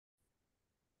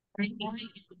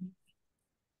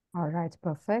All right,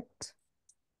 perfect.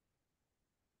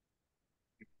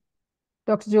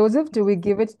 Dr. Joseph, do we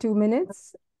give it 2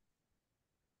 minutes?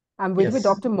 I'm waiting for Yes.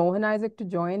 Dr. Mohan Isaac to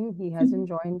join. He hasn't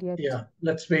joined yet. Yeah,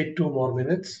 let's wait 2 more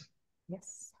minutes.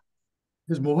 Yes.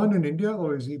 Is Mohan in India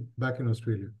or is he back in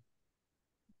Australia?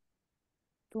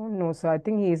 Don't know, so I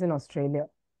think he is in Australia.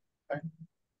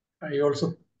 I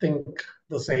also think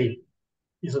the same.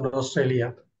 He's in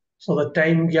Australia. So the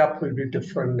time gap will be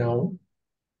different now.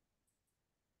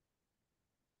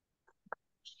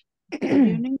 Good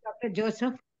evening, Dr.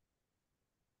 Joseph.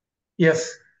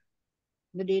 Yes.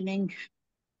 Good evening.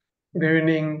 Good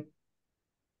evening.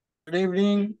 Good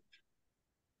evening.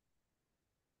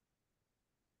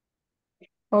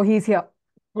 Oh, he's here.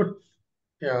 Good.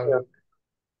 Yeah.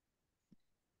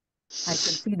 I can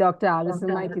see Dr.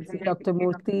 Allison. I can see Dr.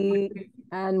 Murthy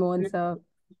and Mohan sir.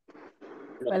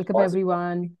 Welcome,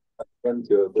 everyone. Has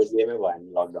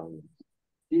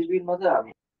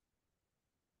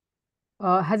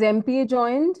MPA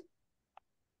joined?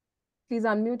 Please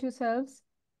unmute yourselves.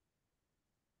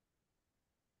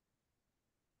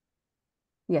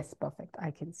 Yes, perfect.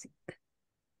 I can see.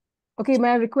 Okay,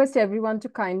 may I request everyone to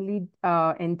kindly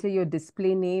enter your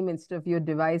display name instead of your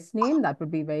device name? That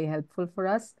would be very helpful for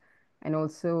us. And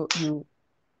also you,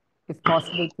 if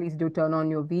possible, please do turn on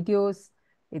your videos.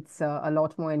 It's a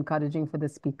lot more encouraging for the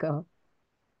speaker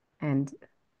and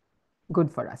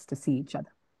good for us to see each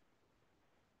other.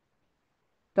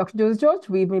 Dr. Joseph George,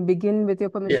 we may begin with your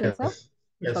permission, sir.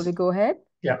 Yes. Shall we go ahead?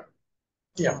 Yeah.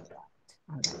 Yeah.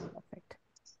 All right, perfect.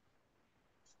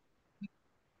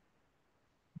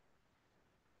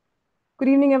 Good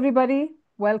evening, everybody.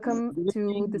 Welcome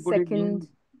to the second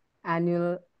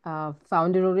annual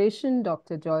Founder Oration,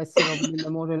 Dr. Joyce Siromoni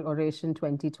Memorial Oration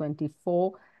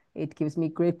 2024. It gives me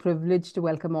great privilege to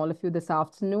welcome all of you this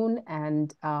afternoon,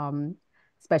 and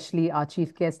especially our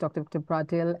chief guest, Dr. Vikram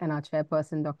Patel, and our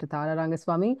chairperson, Dr. Thara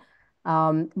Rangaswamy.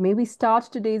 May we start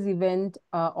today's event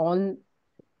on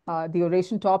the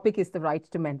oration topic is the right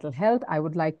to mental health. I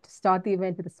would like to start the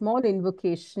event with a small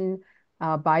invocation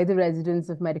by the residents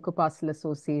of Medico-Pastoral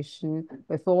Association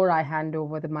before I hand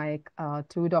over the mic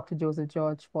to Dr. Joseph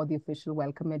George for the official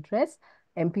welcome address.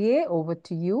 MPA, over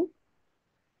to you.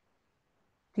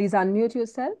 Please unmute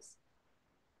yourselves.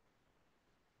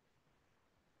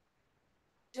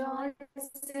 Rejoice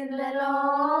in the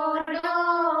Lord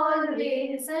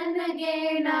always, and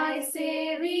again I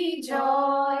say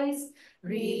rejoice.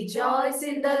 Rejoice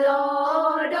in the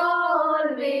Lord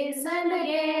always, and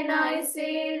again I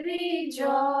say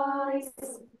rejoice.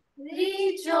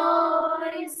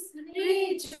 Rejoice,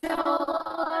 rejoice,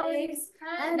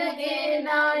 and again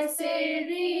I say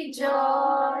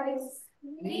rejoice.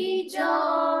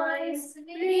 Rejoice,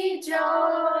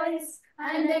 rejoice,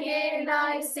 and again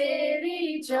I say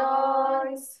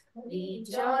rejoice.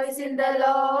 Rejoice in the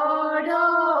Lord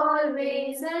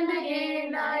always, and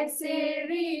again I say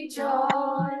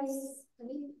rejoice.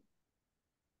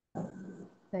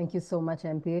 Thank you so much,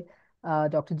 MPA.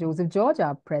 Dr. Joseph George,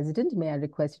 our president, may I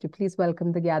request you to please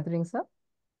welcome the gathering, sir?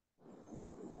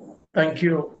 Thank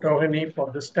you, Rohini, for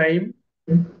this time.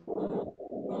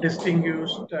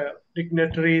 Distinguished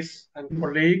dignitaries and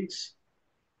colleagues,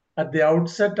 at the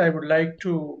outset, I would like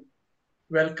to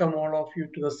welcome all of you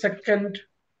to the second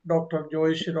Dr.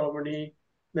 Joyce Siromoni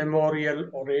Memorial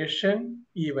Oration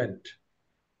event.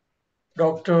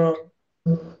 Dr.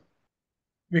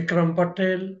 Vikram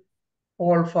Patel,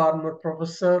 Paul Farmer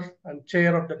Professor and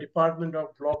Chair of the Department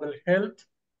of Global Health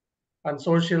and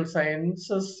Social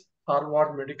Sciences,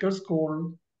 Harvard Medical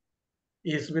School,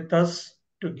 is with us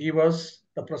to give us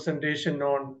the presentation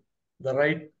on the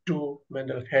right to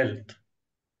mental health.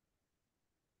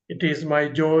 It is my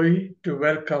joy to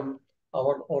welcome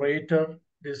our orator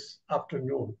this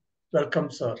afternoon.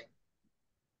 Welcome, sir.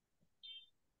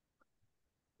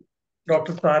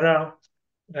 Dr. Thara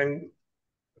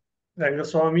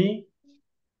Rangaswamy,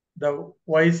 the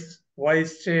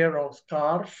Vice Chair of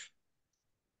SCARF,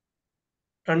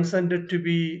 consented to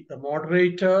be the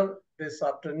moderator this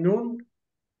afternoon.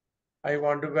 I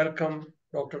want to welcome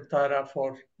Dr. Thara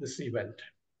for this event.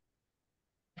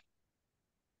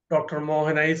 Dr.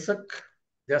 Mohan Isaac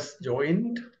just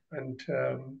joined, and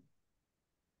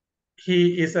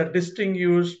he is a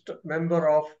distinguished member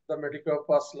of the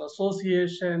Medico-Pastoral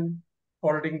Association,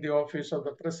 holding the office of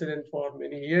the president for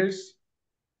many years.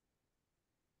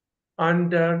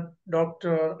 And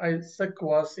Dr. Isaac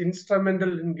was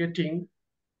instrumental in getting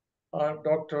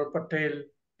Dr. Patel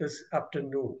this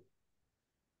afternoon.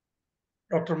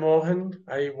 Dr. Mohan,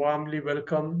 I warmly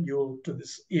welcome you to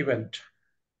this event.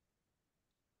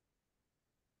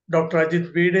 Dr.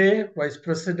 Ajit Bide, Vice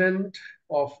President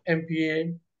of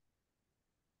MPA,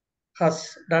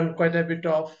 has done quite a bit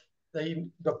of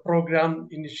the program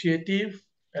initiative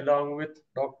along with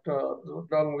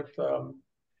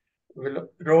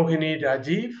Rohini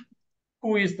Rajiv,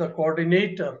 who is the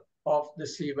coordinator of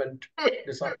this event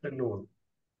this afternoon.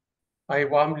 I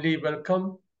warmly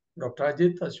welcome Dr.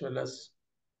 Ajit as well as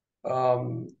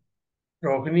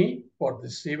Rohini for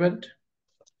this event.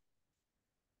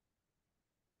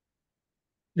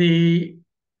 The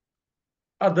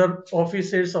other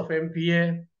officers of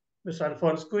MPA, Mr.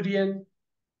 Alphonse Kurian,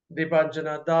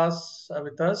 Debanjana Das are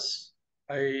with us.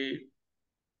 I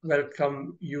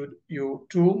welcome you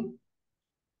too.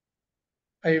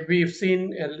 We've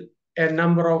seen a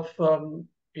number of,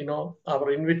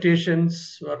 our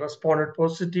invitations were responded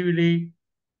positively,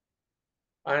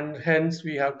 and hence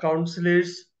we have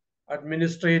counselors,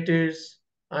 administrators,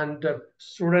 and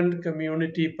student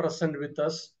community present with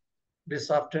us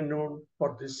this afternoon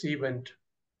for this event.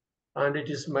 And it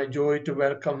is my joy to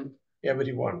welcome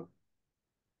everyone.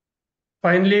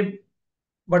 Finally,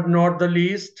 but not the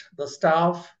least, the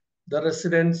staff, the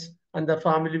residents, and the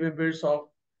family members of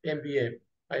MPA.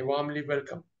 I warmly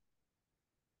welcome.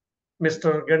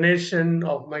 Mr. Ganeshan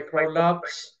of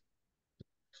Microlabs,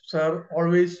 sir,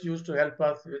 always used to help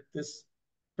us with this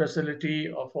facility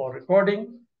of our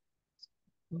recording.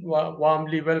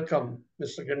 Warmly welcome,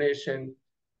 Mr. Ganeshan,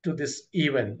 to this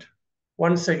event.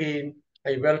 Once again,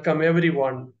 I welcome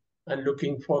everyone and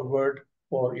looking forward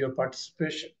for your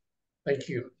participation. Thank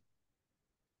you.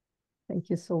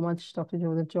 Thank you so much, Dr.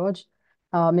 Joseph George.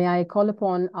 May I call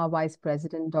upon our Vice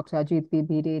President, Dr. Ajit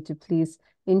Bhide, to please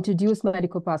introduce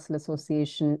Medico-Pastoral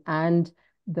Association and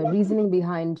the reasoning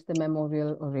behind the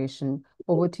memorial oration.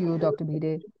 Over to you, Dr.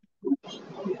 Bhide.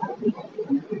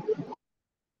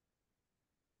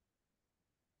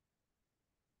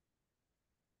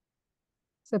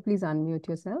 So please unmute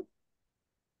yourself.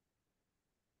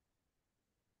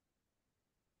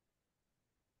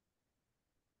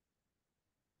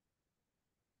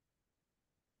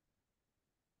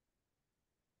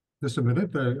 Just a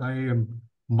minute. I am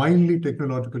mildly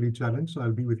technologically challenged, so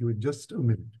I'll be with you in just a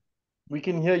minute. We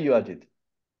can hear you, Ajit.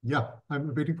 Yeah,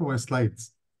 I'm waiting for my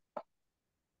slides.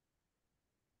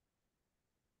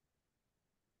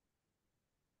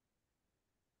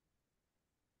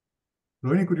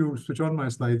 Rohini, could you switch on my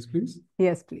slides, please?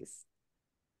 Yes, please.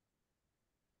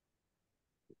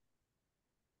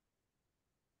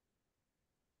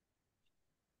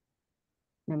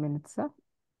 A minute, sir.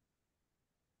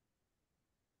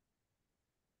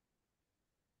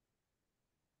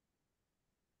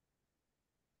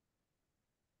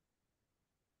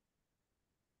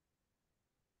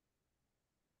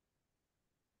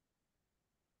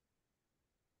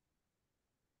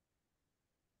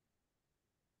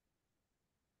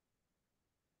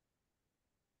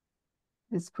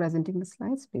 Just presenting the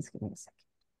slides. Please give me a second.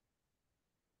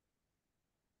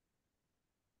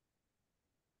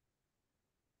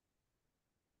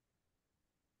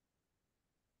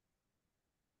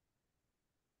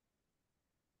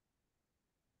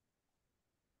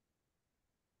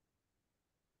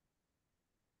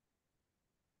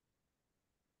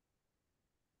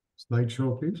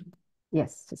 Slideshow, please.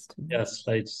 Yes, just a minute. Yes,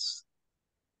 slides.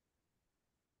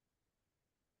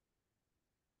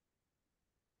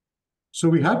 So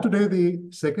we have today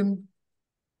the second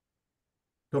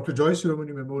Dr. Joyce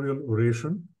Siromoni Memorial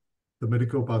Oration, the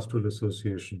Medico-Pastoral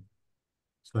Association.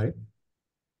 Slide.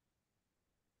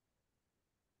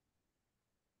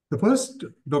 The first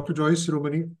Dr. Joyce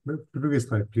Siromoni, previous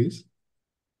slide, please.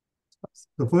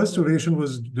 The first oration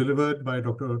was delivered by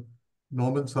Dr.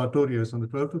 Norman Sartorius on the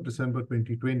 12th of December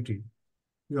 2020.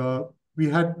 We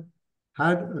had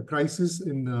a crisis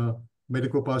in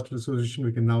Medico-Pastoral Association.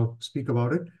 We can now speak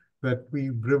about it, that we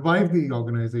revived the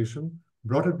organization,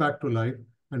 brought it back to life,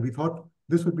 and we thought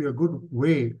this would be a good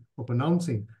way of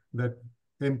announcing that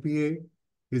MPA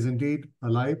is indeed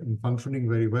alive and functioning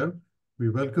very well.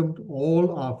 We welcomed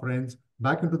all our friends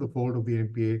back into the fold of the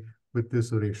MPA with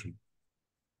this oration.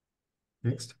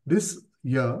 Next, this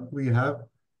year we have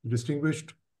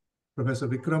distinguished Professor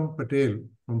Vikram Patel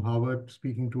from Harvard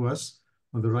speaking to us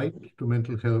on the right to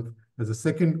mental health as a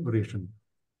second oration.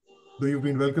 Though you've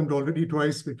been welcomed already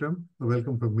twice, Vikram, a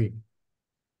welcome from me.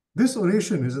 This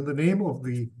oration is in the name of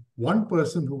the one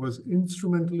person who was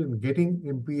instrumental in getting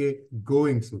MPA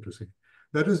going, so to say.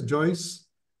 That is Joyce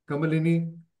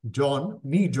Kamalini John,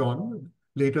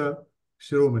 later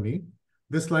Siromoni.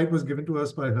 This slide was given to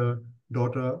us by her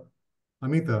daughter,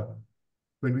 Amita,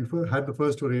 when we had the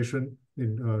first oration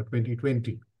in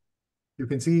 2020. You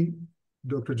can see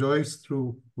Dr. Joyce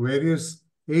through various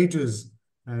ages,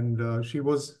 and she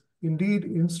was indeed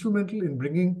instrumental in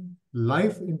bringing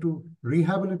life into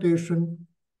rehabilitation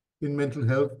in mental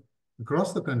health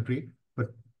across the country, but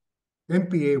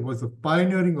MPA was a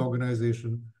pioneering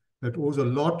organization that owes a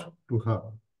lot to her.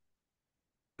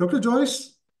 Dr.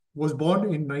 Joyce was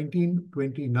born in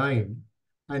 1929,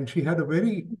 and she had a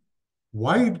very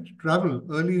wide travel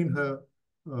early in her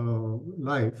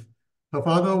life. Her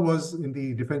father was in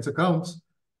the defense accounts,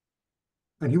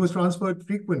 and he was transferred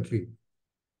frequently.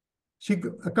 She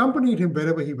accompanied him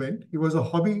wherever he went. He was a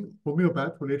hobby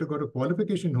homeopath who later got a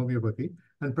qualification in homeopathy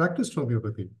and practiced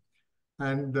homeopathy.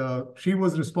 And she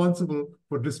was responsible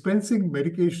for dispensing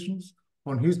medications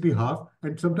on his behalf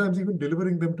and sometimes even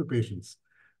delivering them to patients.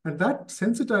 And that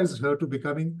sensitized her to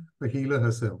becoming a healer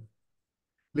herself.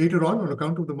 Later on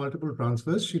account of the multiple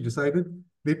transfers,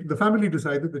 the family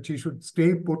decided that she should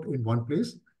stay put in one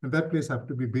place, and that place happened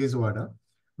to be Bezwada,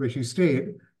 where she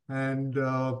stayed and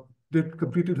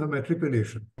completed her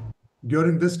matriculation.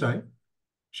 During this time,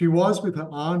 she was with her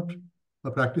aunt,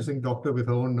 a practicing doctor with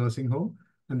her own nursing home,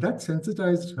 and that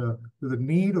sensitized her to the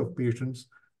need of patients,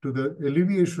 to the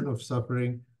alleviation of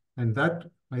suffering, and that,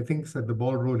 I think, set the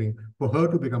ball rolling for her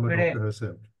to become a doctor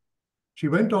herself. She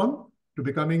went on to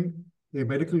becoming a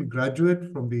medical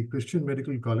graduate from the Christian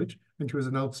Medical College, and she was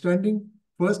an outstanding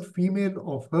first female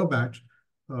of her batch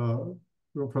from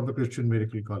the Christian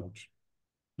Medical College.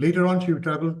 Later on, she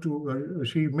traveled to,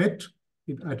 she met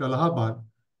at Allahabad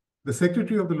the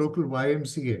secretary of the local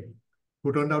YMCA,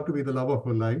 who turned out to be the love of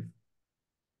her life,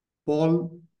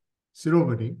 Paul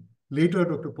Siromoni, later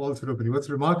Dr. Paul Siromoni. What's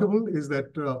remarkable is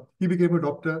that he became a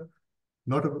doctor,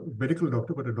 not a medical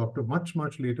doctor, but a doctor much,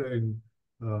 much later in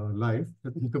life.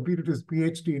 He completed his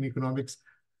PhD in economics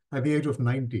at the age of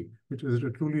 90, which is a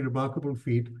truly remarkable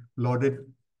feat, lauded.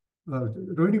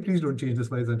 Rohini, please don't change the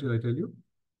slides until I tell you.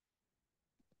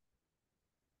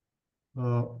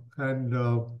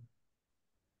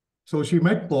 So she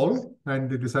met Paul and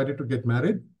they decided to get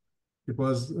married. It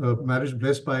was a marriage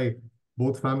blessed by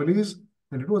both families,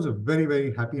 and it was a very,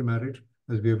 very happy marriage,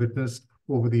 as we have witnessed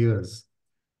over the years.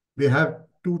 They have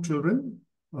 2 children.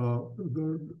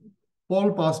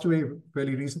 Paul passed away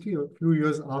fairly recently, a few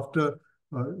years after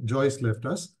Joyce left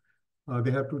us.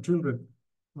 They have 2 children.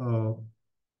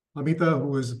 Amita,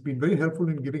 who has been very helpful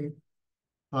in giving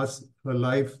us her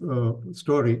life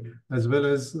story, as well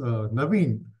as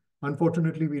Naveen.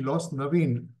 Unfortunately, we lost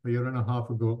Naveen a year and a half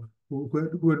ago,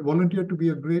 who had volunteered to be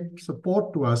a great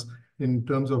support to us in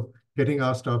terms of getting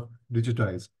our stuff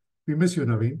digitized. We miss you,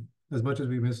 Naveen, as much as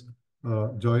we miss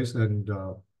Joyce and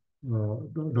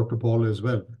Dr. Paul as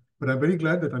well. But I'm very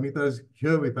glad that Amita is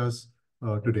here with us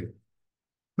today.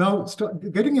 Now,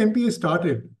 getting MPA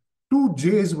started, 2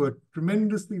 J's were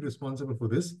tremendously responsible for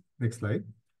this. Next slide.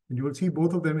 And you will see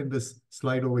both of them in this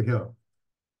slide over here.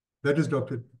 That is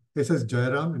Dr. S.S.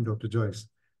 Jairam and Dr. Joyce.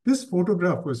 This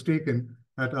photograph was taken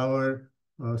at our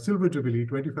Silver Jubilee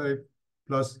 25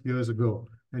 plus years ago.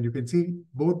 And you can see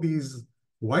both these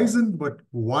wizened but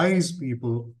wise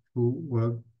people who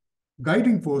were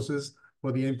guiding forces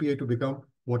for the MPA to become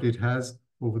what it has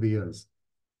over the years.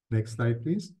 Next slide,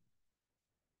 please.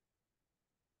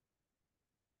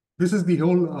 This is the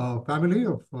whole family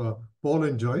of Paul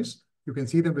and Joyce. You can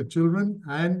see them with children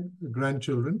and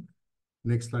grandchildren.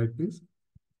 Next slide, please.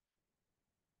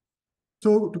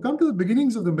 So to come to the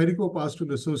beginnings of the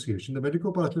Medico-Pastoral Association, the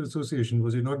Medico-Pastoral Association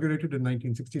was inaugurated in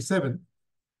 1967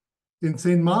 in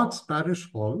St. Mark's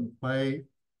Parish Hall by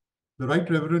the Right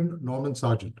Reverend Norman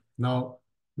Sargent. Now,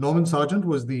 Norman Sargent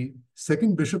was the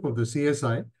 2nd Bishop of the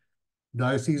CSI,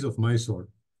 Diocese of Mysore.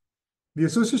 The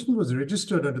association was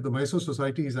registered under the Mysore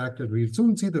Societies Act, and we'll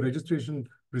soon see the registration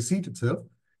receipt itself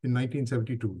in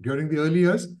 1972. During the early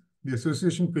years, the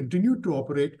association continued to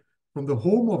operate from the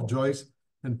home of Joyce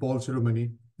and Paul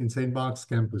Siromoni in St. Mark's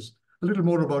campus. A little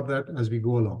more about that as we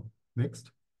go along. Next.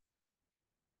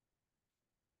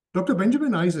 Dr.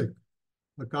 Benjamin Isaac,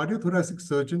 a cardiothoracic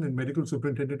surgeon and medical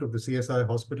superintendent of the CSI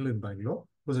hospital in Bangalore,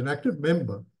 was an active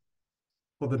member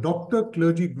of the doctor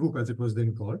clergy group, as it was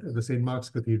then called, at the St. Mark's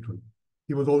Cathedral.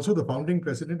 He was also the founding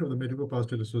president of the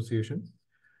Medico-Pastoral Association,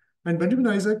 and Benjamin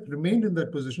Isaac remained in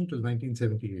that position till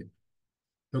 1978.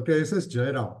 Dr. S.S.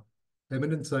 Jairam,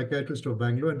 eminent psychiatrist of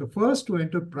Bangalore, and the first to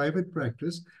enter private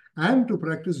practice and to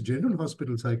practice general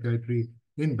hospital psychiatry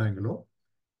in Bangalore.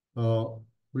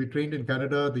 We trained in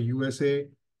Canada, the USA,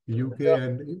 the UK,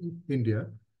 and India.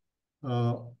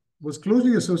 Was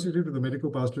closely associated with the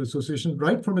Medico-Pastoral Association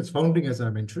right from its founding, as I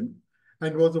mentioned,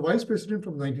 and was the vice president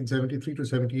from 1973 to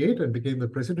 78 and became the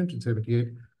president in 78,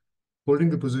 holding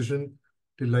the position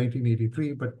till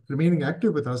 1983, but remaining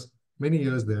active with us many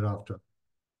years thereafter.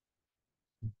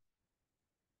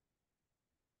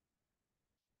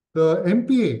 The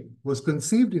MPA was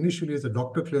conceived initially as a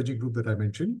doctor-clergy group that I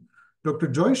mentioned. Dr.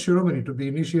 Joyce Siromoni took the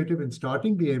initiative in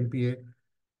starting the MPA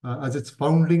as its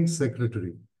founding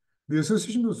secretary. The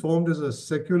association was formed as a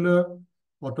secular,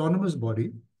 autonomous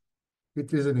body.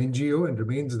 It is an NGO and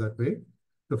remains that way.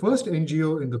 The first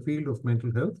NGO in the field of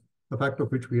mental health, a fact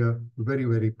of which we are very,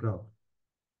 very proud.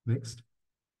 Next.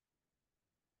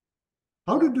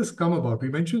 How did this come about? We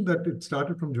mentioned that it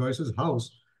started from Joyce's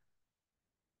house.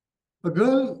 A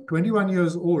girl, 21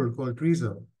 years old, called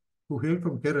Teresa, who hailed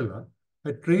from Kerala,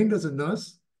 had trained as a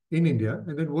nurse in India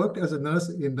and then worked as a nurse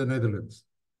in the Netherlands.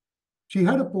 She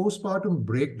had a postpartum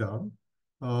breakdown.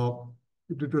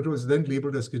 It was then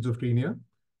labeled as schizophrenia.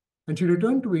 And she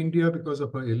returned to India because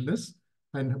of her illness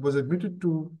and was admitted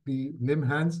to the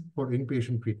NIMHANS for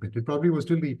inpatient treatment. It probably was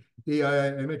still the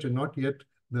AIIMH and not yet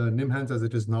the NIMHANS as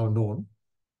it is now known.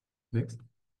 Next.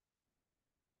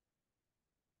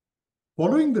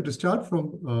 Following the discharge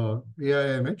from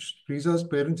AIIMH, Teresa's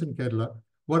parents in Kerala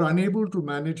were unable to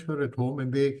manage her at home,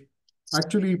 and they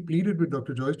actually pleaded with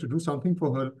Dr. Joyce to do something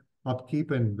for her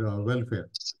upkeep and welfare.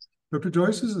 Dr.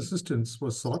 Joyce's assistance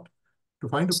was sought to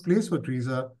find a place for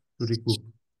Teresa to recoup.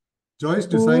 Joyce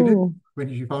decided, when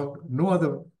she found no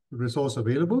other resource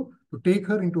available, to take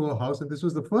her into her house, and this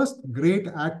was the first great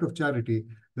act of charity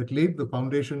that laid the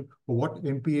foundation for what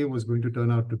MPA was going to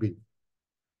turn out to be.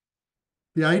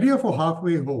 The idea for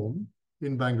Halfway Home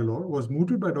in Bangalore was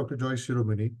mooted by Dr. Joyce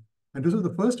Siromoni, and this was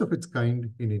the first of its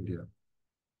kind in India.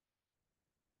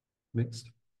 Next.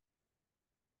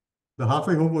 The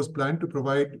Halfway Home was planned to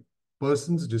provide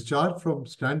persons discharged from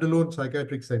standalone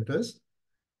psychiatric centers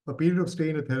a period of stay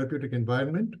in a therapeutic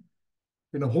environment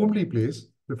in a homely place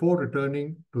before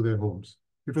returning to their homes.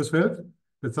 It was felt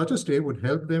that such a stay would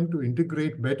help them to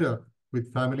integrate better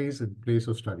with families and place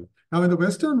of study. Now, in the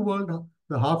Western world,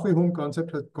 the halfway home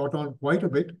concept has caught on quite a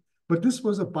bit, but this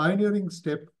was a pioneering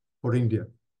step for India.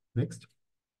 Next.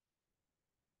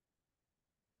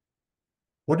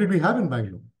 What did we have in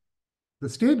Bangalore? The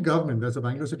state government, as a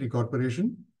Bangalore City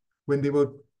Corporation, when they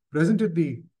were presented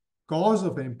the cause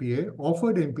of MPA,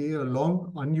 offered MPA a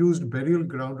long unused burial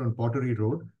ground on Pottery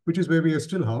Road, which is where we are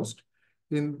still housed,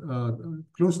 in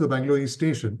close to the Bangalore East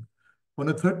Station, on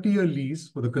a 30-year lease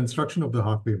for the construction of the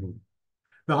Halfway Home.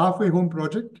 The Halfway Home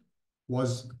project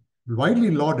was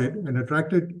widely lauded and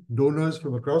attracted donors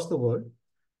from across the world,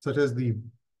 such as the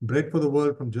Bread for the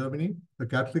World from Germany, the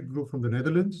Catholic Group from the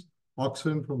Netherlands,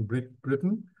 Oxfam from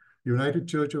Britain, United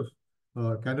Church of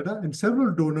Canada, and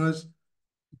several donors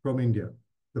from India.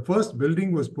 The first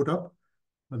building was put up,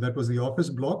 that was the office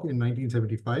block in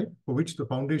 1975, for which the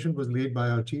foundation was laid by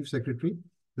our Chief Secretary,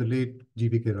 the late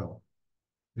G.V.K. Rao.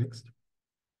 Next.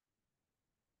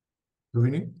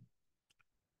 Rohini.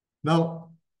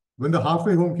 Now, when the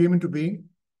Halfway Home came into being,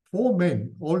 4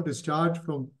 men, all discharged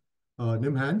from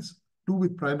NIMHANS, 2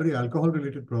 with primary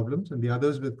alcohol-related problems and the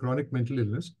others with chronic mental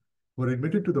illness, were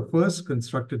admitted to the first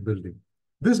constructed building.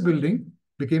 This building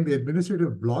became the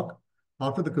administrative block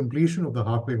after the completion of the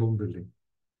Halfway Home building.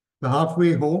 The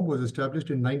Halfway Home was established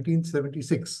in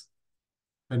 1976,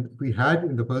 and we had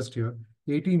in the first year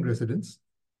 18 residents,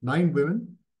 9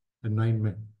 women and 9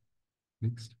 men.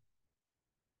 Next.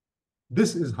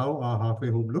 This is how our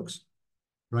Halfway Home looks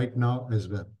right now as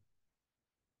well.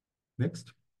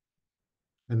 Next.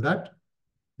 And that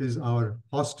is our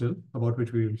hostel, about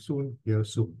which we will soon hear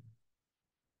soon.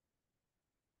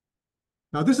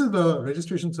 Now, this is the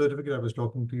registration certificate I was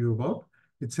talking to you about.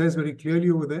 It says very clearly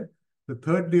over there, the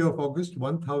 3rd day of August,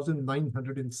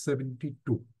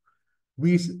 1972.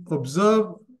 We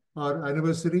observe our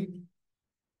anniversary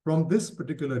from this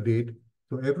particular date.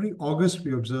 So every August,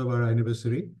 we observe our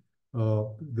anniversary.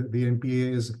 The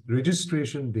MPA is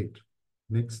registration date.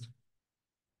 Next.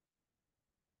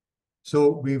 So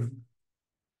we've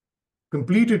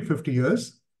completed 50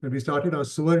 years, and we started our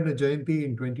Suvarna Jayanti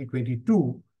in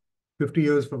 2022, 50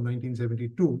 years from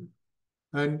 1972.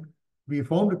 And we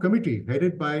formed a committee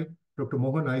headed by Dr.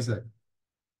 Mohan Isaac.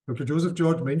 Dr. Joseph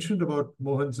George mentioned about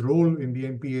Mohan's role in the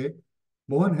MPA.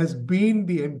 Mohan has been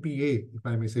the MPA, if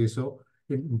I may say so,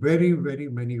 in very, very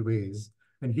many ways.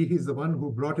 And he is the one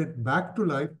who brought it back to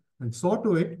life and saw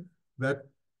to it that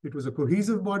it was a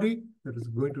cohesive body that is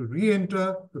going to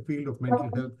re-enter the field of mental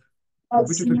health, of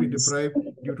which it had been deprived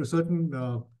due to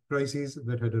certain crises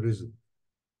that had arisen.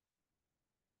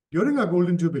 During our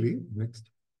Golden Jubilee,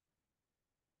 next,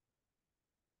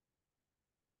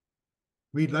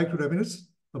 we'd like to reminisce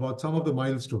about some of the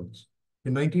milestones.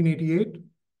 In 1988,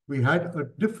 we had a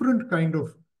different kind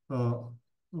of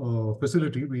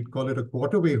facility. We'd call it a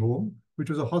quarterway home, which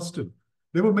was a hostel.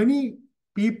 There were many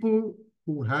people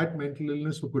who had mental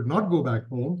illness who could not go back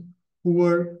home, who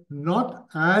were not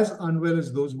as unwell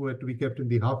as those who had to be kept in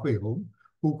the halfway home,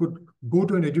 who could go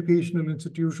to an educational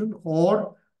institution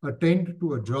or attend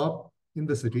to a job in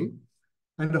the city,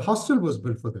 and a hostel was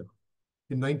built for them.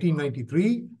 In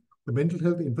 1993, the Mental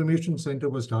Health Information Center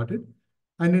was started,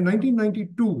 and in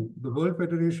 1992, the World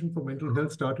Federation for Mental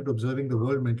Health started observing the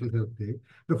World Mental Health Day.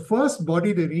 The first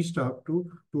body they reached out to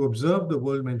observe the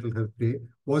World Mental Health Day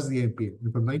was the MPA.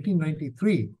 And from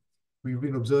 1993, we've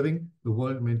been observing the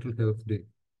World Mental Health Day.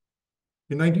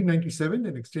 In 1997,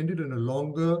 an extended and a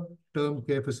longer-term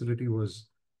care facility was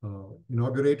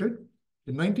inaugurated.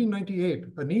 In 1998,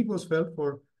 a need was felt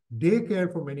for day care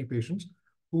for many patients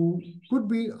who could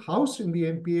be housed in the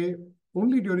MPA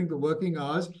only during the working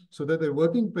hours so that their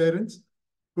working parents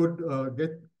could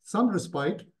get some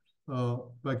respite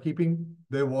by keeping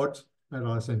their wards at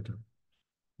our center.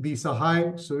 The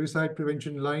Sahay Suicide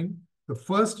Prevention Line, the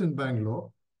first in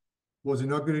Bangalore, was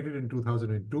inaugurated in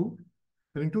 2002.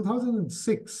 And in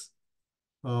 2006,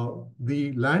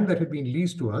 the land that had been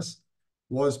leased to us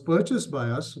was purchased by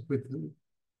us with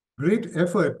great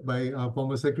effort by our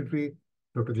former secretary,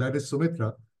 Dr. Gladys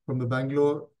Sumitra, from the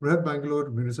Bangalore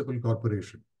Municipal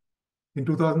Corporation. In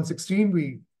 2016,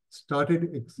 we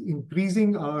started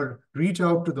increasing our reach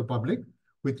out to the public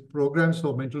with programs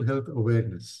for mental health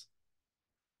awareness.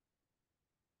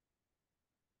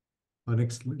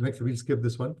 Next, we'll skip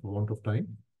this one for want of time.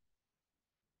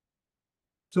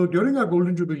 So during our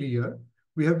Golden Jubilee year,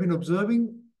 we have been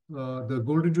observing the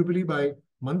Golden Jubilee by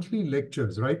monthly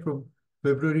lectures, right from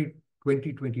February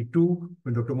 2022,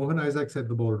 when Dr. Mohan Isaac set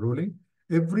the ball rolling.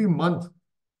 Every month,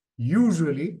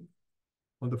 usually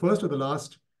on the first or the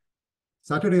last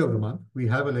Saturday of the month, we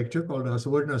have a lecture called our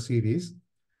Suvarna series,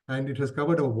 and it has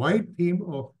covered a wide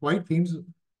themes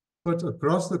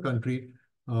across the country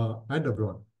and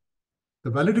abroad.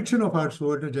 The valediction of our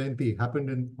Suvarna Jayanti happened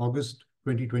in August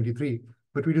 2023,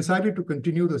 but we decided to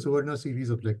continue the Suvarna series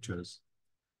of lectures.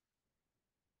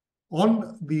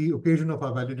 On the occasion of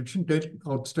our valediction, 10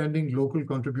 outstanding local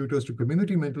contributors to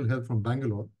community mental health from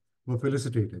Bangalore were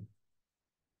felicitated.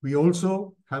 We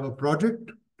also have a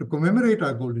project to commemorate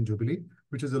our Golden Jubilee,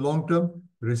 which is a long-term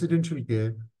residential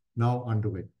care now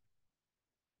underway.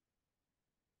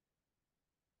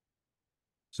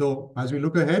 So as we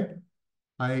look ahead,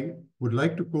 I would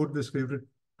like to quote this favorite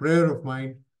prayer of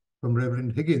mine from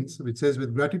Reverend Higgins, which says,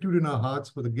 "With gratitude in our hearts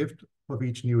for the gift of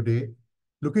each new day,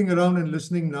 looking around and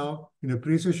listening now in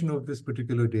appreciation of this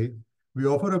particular day, we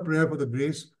offer a prayer for the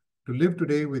grace to live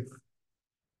today with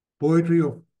poetry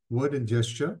of word and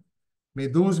gesture. May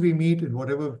those we meet in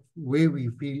whatever way we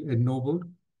feel ennobled.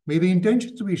 May the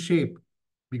intentions we shape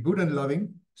be good and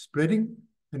loving, spreading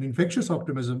an infectious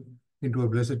optimism into a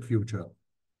blessed future.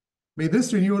 May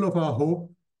this renewal of our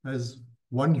hope as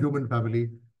one human family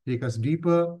take us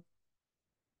deeper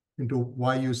into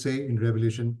why you say in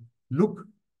Revelation, 'Look,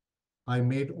 I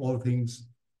made all things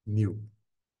new.'"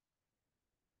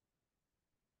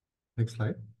 Next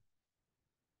slide.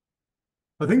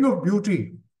 "A thing of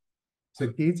beauty,"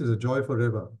 said Keats, "is a joy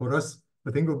forever. For us,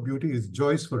 a thing of beauty is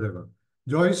Joyce forever."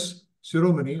 Joyce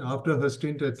Siromoni, after her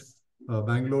stint at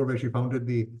Bangalore, where she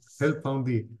helped found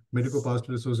the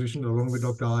Medico-Pastoral Association, along with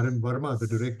Dr. R.M. Verma, the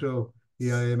director of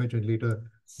AIMH and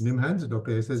later NIMHANS,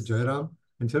 Dr. S.S. Jairam,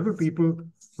 and several people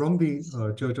from the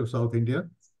Church of South India,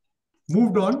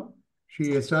 moved on.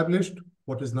 She established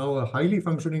what is now a highly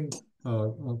functioning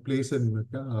place in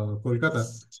Kolkata,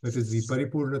 that is the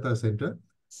Paripurnata Center.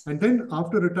 And then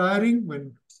after retiring,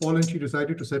 when Paul and she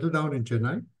decided to settle down in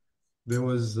Chennai, there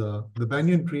was the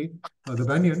Banyan Tree, the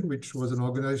Banyan, which was an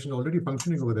organization already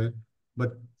functioning over there.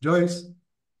 But Joyce,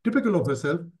 typical of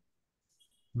herself,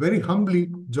 very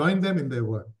humbly joined them in their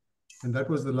work. And that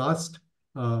was the last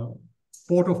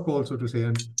port of call, so to say,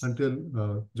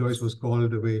 until Joyce was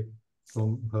called away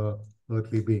from her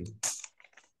earthly being.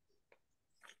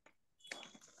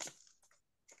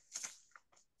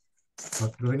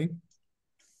 Rohini?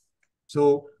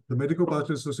 So the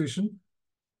Medico-Pastoral Association,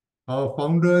 our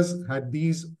founders had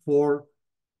these 4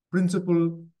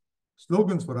 principal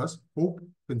slogans for us: hope,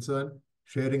 concern,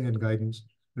 sharing, and guidance.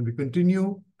 And we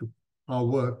continue our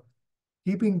work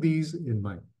keeping these in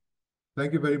mind.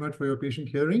 Thank you very much for your patient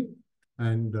hearing,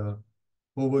 and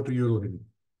over to you, Rohini.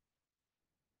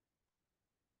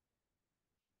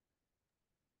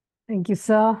 Thank you,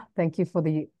 sir. Thank you for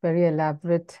the very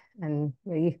elaborate and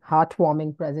very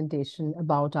heartwarming presentation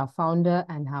about our founder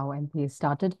and how MPA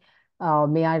started.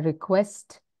 May I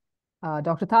request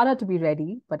Dr. Thara to be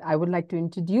ready, but I would like to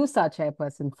introduce our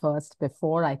chairperson first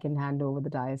before I can hand over the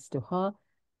dais to her.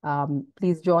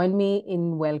 Please join me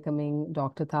in welcoming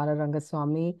Dr. Thara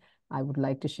Rangaswamy. I would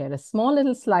like to share a small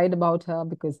little slide about her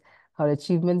because Her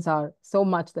achievements are so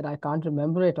much that I can't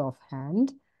remember it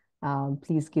offhand.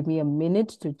 Please give me a minute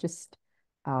to just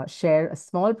share a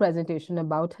small presentation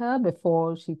about her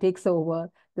before she takes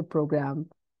over the program,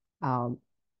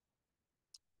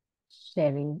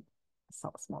 sharing a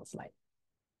small slide.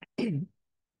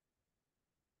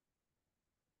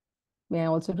 May I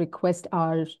also request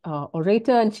our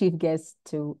orator and chief guest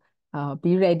to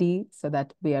be ready so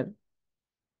that we are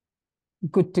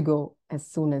good to go as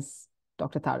soon as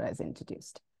Dr. Thara is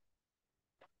introduced.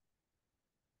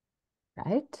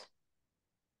 Right?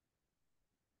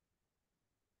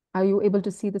 Are you able to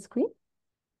see the screen?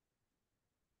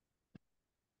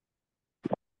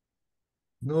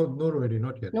 No, Rohini,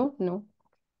 not yet. No.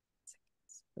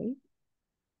 Wait.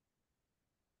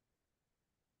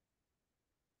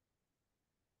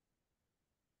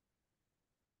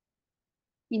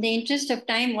 In the interest of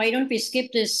time, why don't we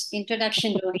skip this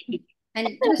introduction, Rohini? And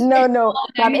just No,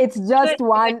 ma'am, it's just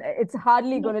one. It's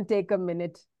hardly going to take a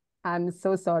minute. I'm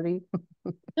so sorry.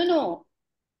 No,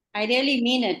 I really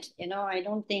mean it. I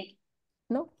don't think.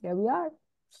 No, here we are.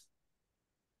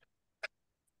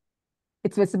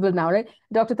 It's visible now, right?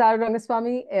 Dr. Thara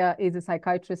Rangaswamy is a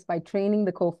psychiatrist by training,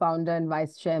 the co-founder and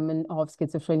vice chairman of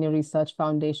Schizophrenia Research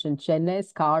Foundation, Chennai.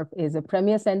 SCARF is a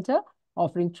premier center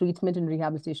offering treatment and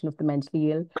rehabilitation of the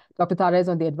mentally ill. Dr. Thara is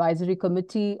on the advisory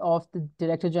committee of the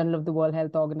Director General of the World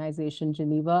Health Organization,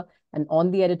 Geneva, and on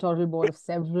the editorial board of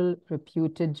several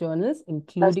reputed journals,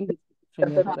 including the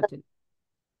Schizophrenia Bulletin.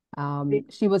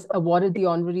 She was awarded the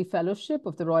Honorary Fellowship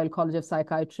of the Royal College of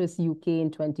Psychiatrists, UK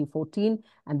in 2014,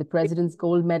 and the President's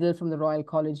Gold Medal from the Royal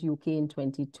College, UK in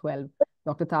 2012.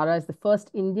 Dr. Thara is the first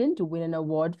Indian to win an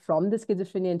award from the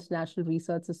Schizophrenia International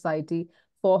Research Society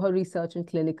for her research in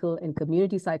clinical and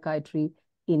community psychiatry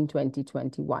in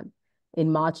 2021.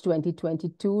 In March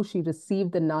 2022, she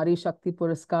received the Nari Shakti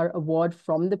Puraskar Award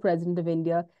from the President of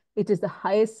India. It is the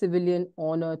highest civilian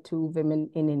honor to women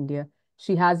in India.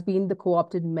 She has been the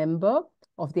co-opted member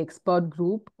of the expert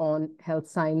group on Health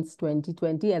Science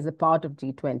 2020 as a part of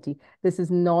G20. This is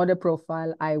not a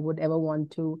profile I would ever want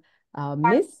to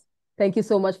miss. Thank you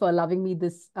so much for allowing me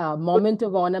this moment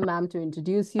of honor, ma'am, to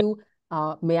introduce you.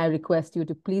 May I request you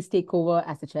to please take over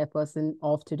as the chairperson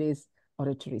of today's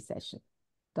oratory session.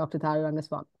 Dr. Thara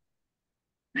Rangaswamy.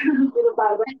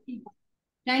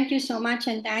 Thank you so much,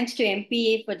 and thanks to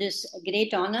MPA for this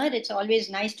great honor. It's always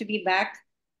nice to be back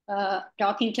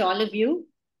talking to all of you.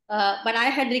 But I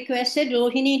had requested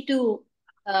Rohini to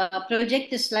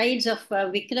project the slides of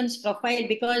Vikram's profile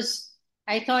because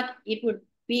I thought it would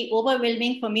be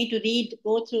overwhelming for me to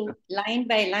go through line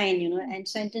by line, and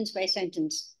sentence by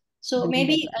sentence. So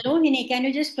maybe, Rohini, can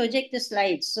you just project the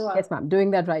slides? So yes, ma'am,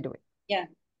 doing that right away. Yeah.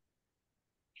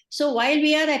 So while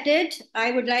we are at it,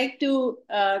 I would like to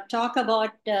talk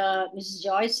about Mrs.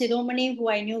 Joyce Siromoni,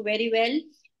 who I knew very well.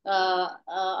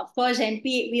 Of course,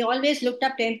 MPA, we always looked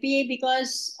up to MPA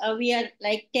because we are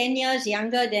like 10 years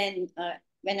younger than,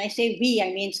 when I say we,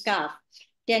 I mean SCARF,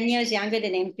 10 years younger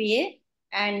than MPA.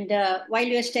 And while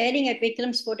we are staring at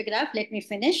Vikram's photograph, let me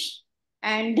finish.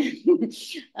 And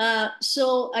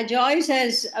so Joyce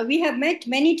we have met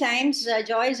many times.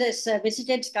 Joyce has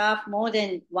visited SCARF more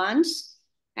than once.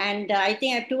 And I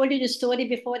think I've told you the story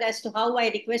before as to how I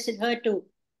requested her to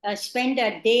spend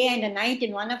a day and a night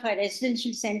in one of her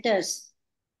residential centers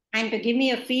and to give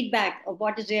me a feedback of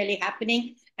what is really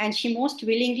happening. And she most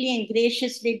willingly and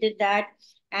graciously did that.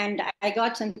 And I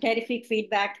got some terrific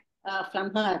feedback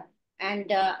from her.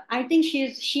 And I think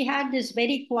she had this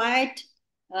very quiet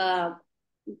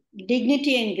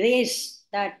dignity and grace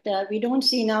that we don't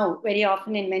see now very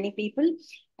often in many people.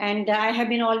 And I have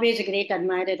been always a great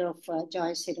admirer of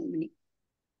Joyce Siromoni.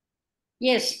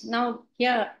 Yes, now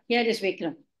here is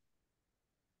Vikram.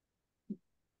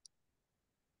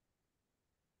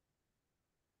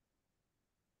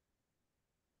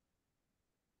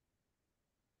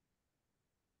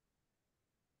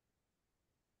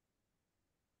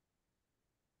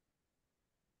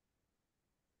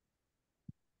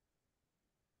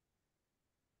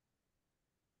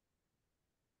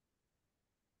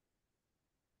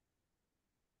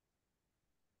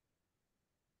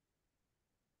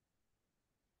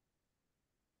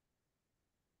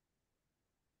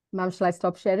 Ma'am, shall I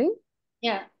stop sharing?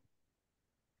 Yeah.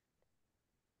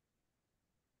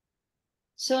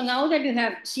 So now that you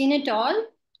have seen it all,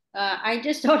 I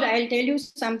just thought I'll tell you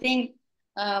something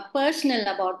personal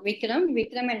about Vikram.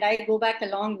 Vikram and I go back a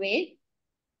long way.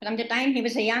 From the time he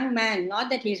was a young man, not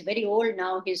that he's very old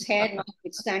now, his hair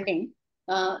notwithstanding,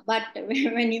 but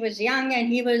when he was young and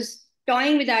he was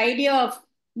toying with the idea of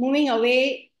moving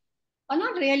away, or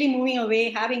not really moving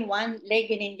away, having one leg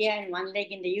in India and one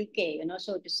leg in the UK,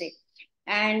 so to say.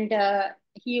 and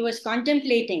he was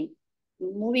contemplating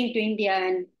moving to India,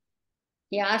 and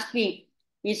he asked me,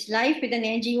 is life with an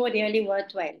NGO really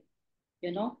worthwhile?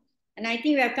 You know, and I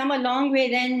think we have come a long way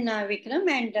then, Vikram,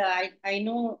 and I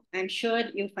know, I'm sure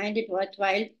you find it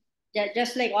worthwhile,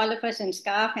 just like all of us in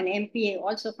SCAF and MPA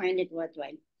also find it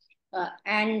worthwhile.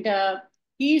 And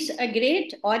he's a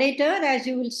great orator, as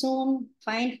you will soon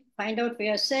find out for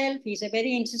yourself. He's a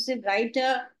very incisive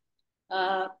writer.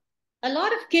 A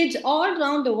lot of kids all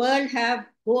around the world have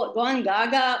gone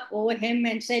gaga over him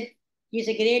and said he's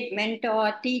a great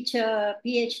mentor, teacher,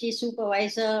 PhD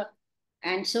supervisor,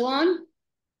 and so on.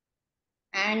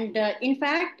 And in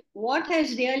fact, what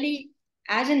has really,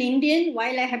 as an Indian,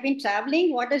 while I have been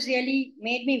traveling, what has really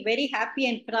made me very happy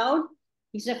and proud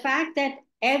is the fact that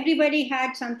everybody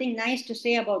had something nice to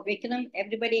say about Vikram.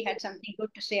 Everybody had something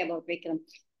good to say about Vikram.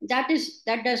 That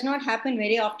does not happen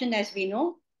very often, as we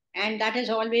know, and that has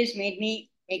always made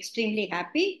me extremely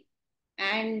happy.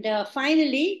 And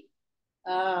finally,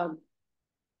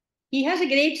 he has a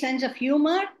great sense of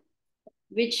humor,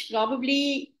 which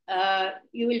probably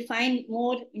you will find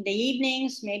more in the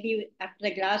evenings, maybe after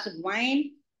a glass of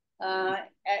wine.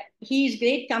 He's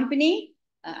great company,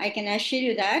 I can assure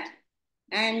you that.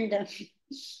 And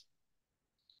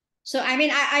so, I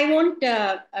mean, I won't,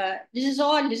 this is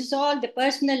all the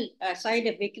personal side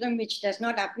of Vikram, which does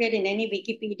not appear in any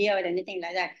Wikipedia or anything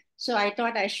like that. So I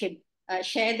thought I should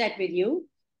share that with you.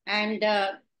 And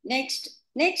next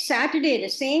Saturday, the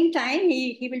same time,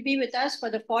 he will be with us for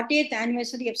the 40th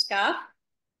anniversary of SCAF,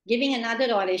 giving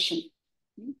another oration.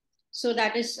 So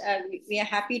that is, we are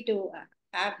happy to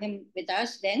have him with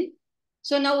us then.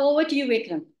 So now over to you,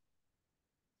 Vikram.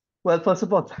 Well, first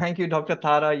of all, thank you, Dr.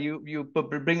 Thara. You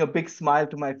bring a big smile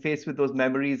to my face with those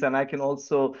memories. And I can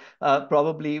also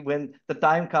probably, when the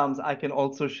time comes, I can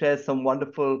also share some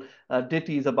wonderful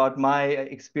ditties about my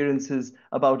experiences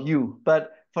about you.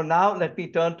 But for now, let me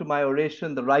turn to my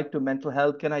oration, The Right to Mental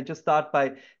Health. Can I just start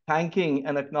by thanking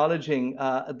and acknowledging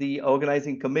the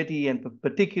organizing committee, and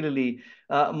particularly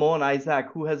Mohan Isaac,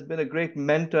 who has been a great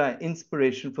mentor and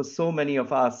inspiration for so many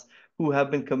of us who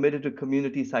have been committed to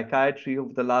community psychiatry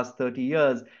over the last 30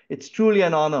 years. It's truly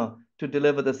an honor to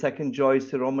deliver the second Joyce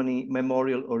Siromoni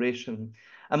Memorial Oration.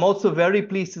 I'm also very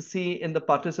pleased to see in the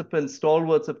participants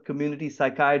stalwarts of community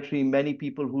psychiatry, many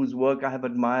people whose work I have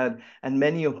admired and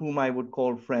many of whom I would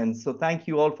call friends. So thank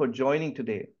you all for joining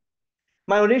today.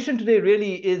 My oration today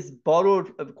really is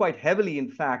borrowed quite heavily,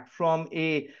 in fact, from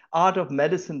an Art of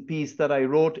Medicine piece that I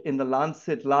wrote in the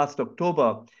Lancet last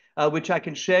October, which I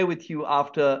can share with you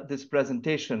after this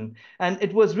presentation. And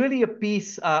it was really a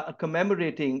piece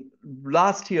commemorating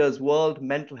last year's World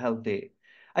Mental Health Day.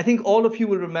 I think all of you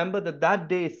will remember that that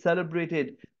day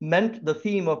celebrated the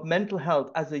theme of mental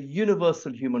health as a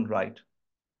universal human right.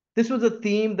 This was a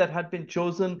theme that had been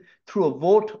chosen through a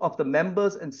vote of the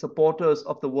members and supporters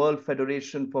of the World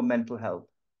Federation for Mental Health.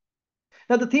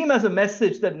 Now, the theme has a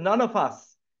message that none of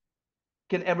us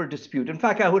can ever dispute. In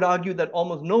fact, I would argue that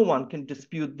almost no one can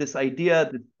dispute this idea,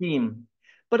 this theme.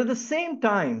 But at the same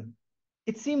time,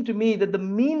 it seemed to me that the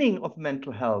meaning of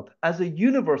mental health as a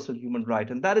universal human right,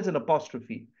 and that is an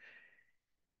apostrophe,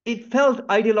 it felt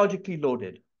ideologically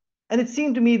loaded. And it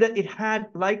seemed to me that it had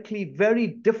likely very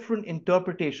different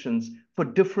interpretations for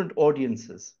different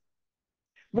audiences.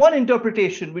 One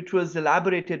interpretation, which was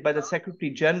elaborated by the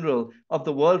Secretary General of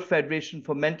the World Federation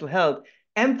for Mental Health,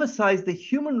 emphasized the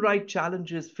human rights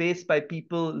challenges faced by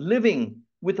people living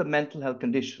with a mental health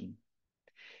condition.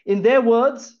 In their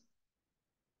words,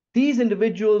 these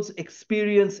individuals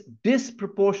experience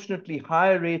disproportionately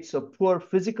higher rates of poor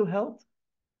physical health,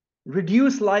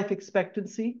 reduced life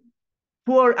expectancy,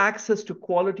 poor access to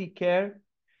quality care,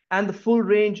 and the full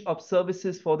range of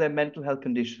services for their mental health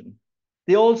condition.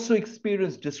 They also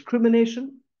experience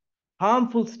discrimination,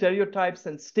 harmful stereotypes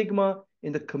and stigma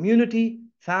in the community,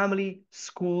 family,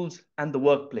 schools, and the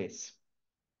workplace.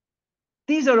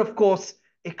 These are, of course,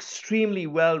 extremely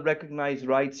well-recognized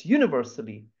rights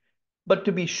universally, but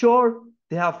to be sure,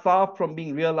 they are far from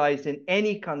being realized in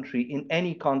any country, in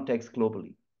any context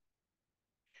globally.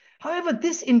 However,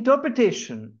 this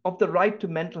interpretation of the right to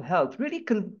mental health really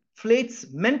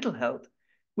conflates mental health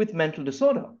with mental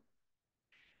disorder.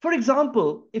 For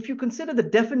example, if you consider the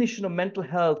definition of mental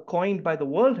health coined by the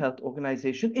World Health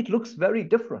Organization, it looks very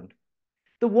different.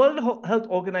 The World Health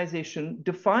Organization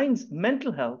defines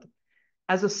mental health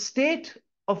as a state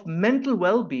of mental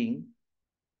well-being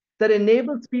that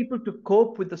enables people to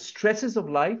cope with the stresses of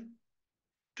life,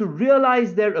 to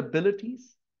realize their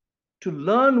abilities, to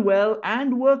learn well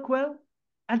and work well,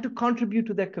 and to contribute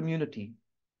to their community.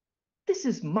 This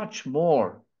is much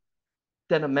more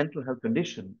than a mental health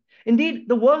condition. Indeed,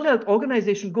 the World Health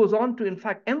Organization goes on to, in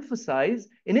fact, emphasize,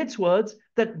 in its words,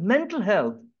 that mental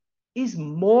health is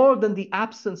more than the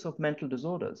absence of mental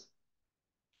disorders.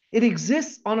 It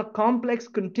exists on a complex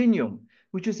continuum,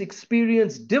 which is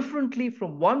experienced differently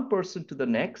from one person to the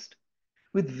next,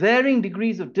 with varying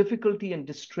degrees of difficulty and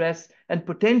distress, and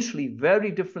potentially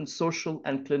very different social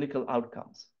and clinical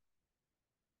outcomes.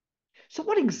 So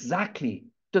what exactly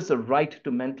does the right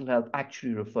to mental health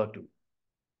actually refer to?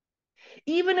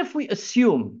 Even if we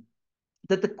assume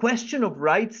that the question of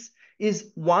rights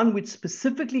is one which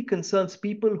specifically concerns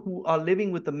people who are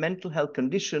living with a mental health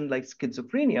condition like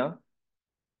schizophrenia,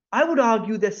 I would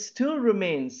argue there still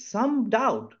remains some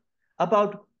doubt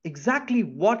about exactly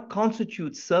what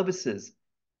constitutes services.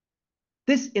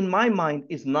 This, in my mind,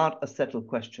 is not a settled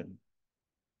question.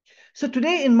 So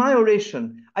today in my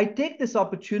oration, I take this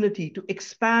opportunity to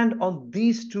expand on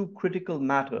these two critical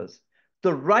matters: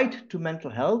 the right to mental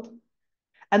health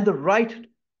and the right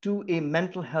to a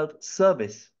mental health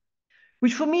service,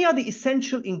 which for me are the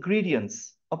essential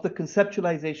ingredients of the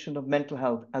conceptualization of mental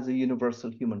health as a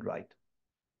universal human right.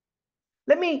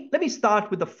 Let me start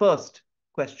with the first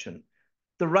question,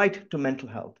 the right to mental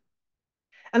health.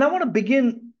 And I want to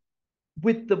begin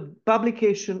with the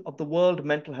publication of the World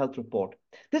Mental Health Report.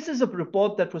 This is a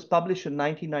report that was published in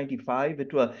 1995.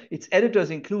 Its editors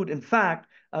include, in fact,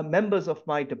 members of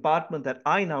my department that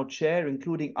I now chair,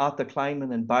 including Arthur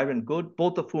Kleinman and Byron Good,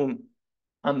 both of whom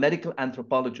are medical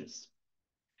anthropologists.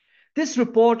 This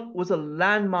report was a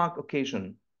landmark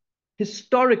occasion,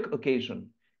 historic occasion,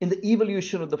 in the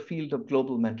evolution of the field of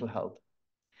global mental health.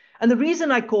 And the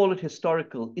reason I call it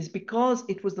historical is because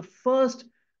it was the first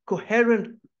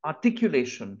coherent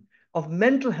articulation of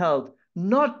mental health,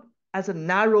 not as a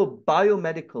narrow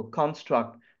biomedical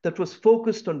construct that was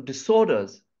focused on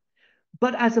disorders,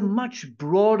 but as a much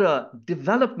broader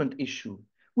development issue,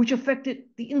 which affected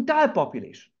the entire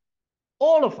population,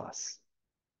 all of us,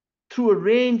 through a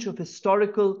range of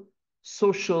historical,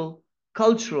 social,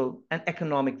 cultural, and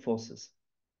economic forces.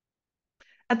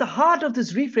 At the heart of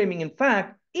this reframing, in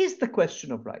fact, is the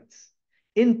question of rights.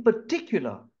 In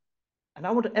particular, and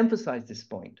I want to emphasize this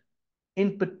point,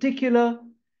 in particular,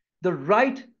 the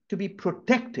right to be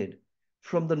protected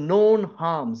from the known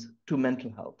harms to mental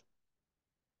health.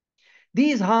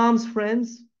 These harms,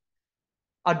 friends,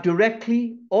 are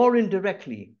directly or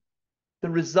indirectly the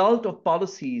result of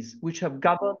policies which have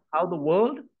governed how the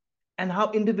world and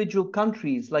how individual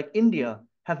countries like India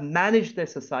have managed their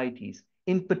societies,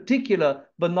 in particular,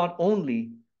 but not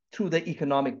only, through their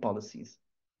economic policies.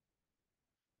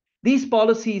 These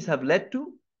policies have led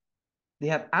to, they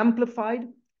have amplified,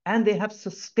 and they have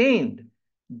sustained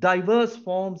diverse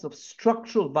forms of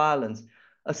structural violence,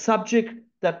 a subject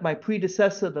that my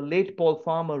predecessor, the late Paul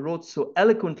Farmer, wrote so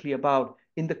eloquently about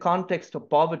in the context of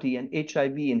poverty and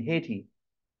HIV in Haiti.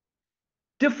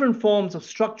 Different forms of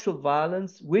structural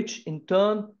violence, which in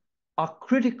turn are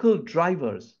critical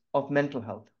drivers of mental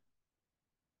health.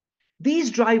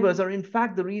 These drivers are in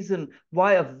fact the reason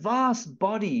why a vast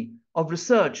body of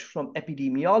research from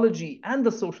epidemiology and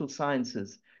the social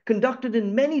sciences, conducted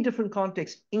in many different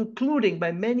contexts, including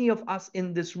by many of us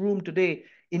in this room today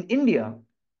in India,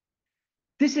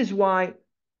 this is why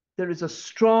there is a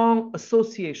strong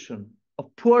association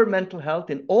of poor mental health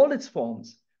in all its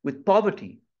forms with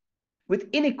poverty, with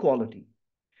inequality,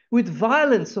 with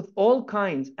violence of all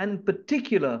kinds, and in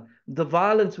particular, the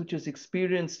violence which is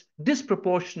experienced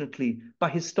disproportionately by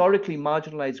historically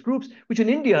marginalized groups, which in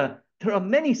India, there are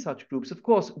many such groups. Of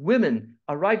course, women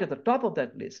are right at the top of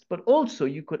that list, but also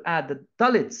you could add the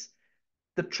Dalits,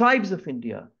 the tribes of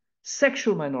India,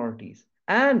 sexual minorities,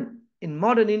 and in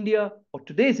modern India, or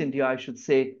today's India, I should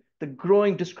say, the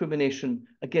growing discrimination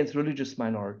against religious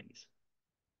minorities.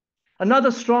 Another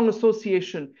strong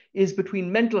association is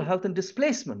between mental health and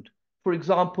displacement, for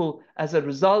example, as a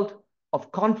result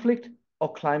of conflict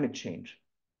or climate change.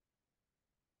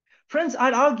 Friends,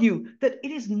 I'd argue that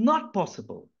it is not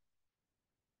possible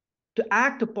to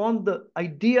act upon the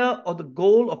idea or the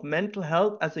goal of mental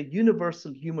health as a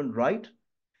universal human right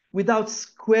without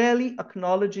squarely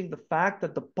acknowledging the fact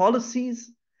that the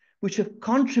policies which have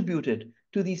contributed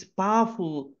to these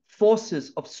powerful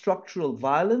forces of structural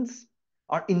violence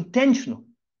are intentional.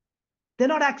 They're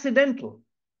not accidental.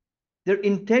 They're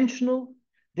intentional.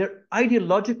 They're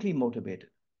ideologically motivated.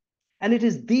 And it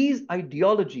is these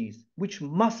ideologies which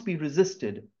must be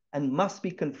resisted and must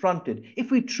be confronted if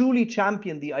we truly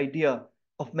champion the idea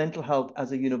of mental health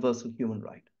as a universal human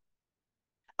right.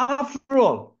 After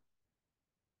all,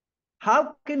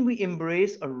 how can we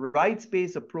embrace a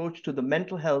rights-based approach to the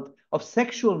mental health of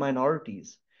sexual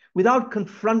minorities without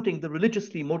confronting the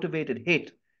religiously motivated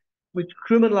hate which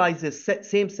criminalizes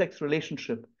same-sex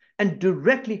relationship and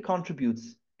directly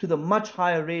contributes to the much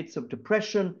higher rates of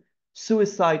depression,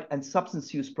 suicide, and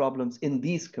substance use problems in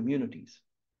these communities?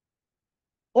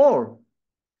 Or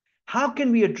how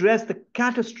can we address the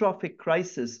catastrophic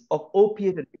crisis of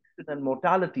opiate addiction and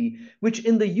mortality, which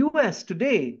in the US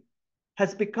today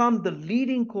has become the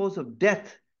leading cause of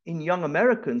death in young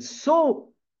Americans?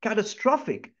 So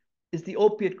catastrophic is the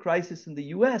opiate crisis in the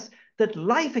US that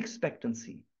life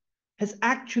expectancy has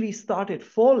actually started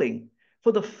falling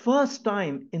for the first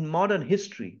time in modern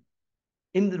history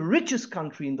in the richest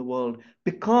country in the world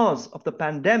because of the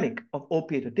pandemic of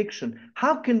opiate addiction.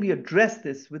 How can we address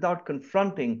this without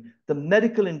confronting the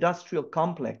medical industrial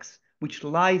complex which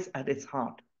lies at its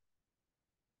heart?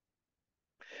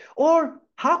 Or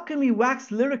how can we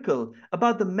wax lyrical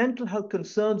about the mental health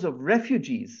concerns of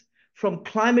refugees from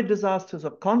climate disasters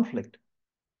or conflict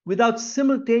without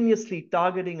simultaneously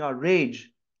targeting our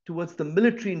rage towards the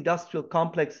military industrial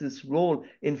complex's role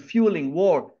in fueling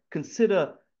war?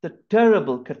 Consider the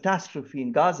terrible catastrophe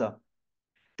in Gaza,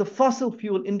 the fossil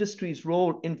fuel industry's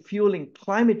role in fueling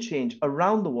climate change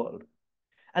around the world,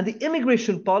 and the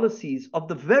immigration policies of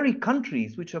the very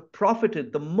countries which have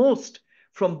profited the most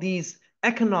from these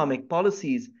economic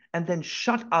policies and then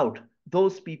shut out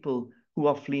those people who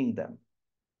are fleeing them.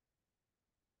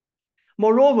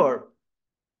 Moreover,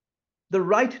 the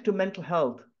right to mental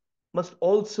health must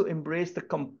also embrace the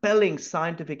compelling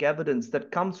scientific evidence that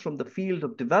comes from the field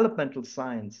of developmental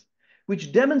science,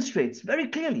 which demonstrates very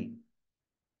clearly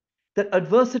that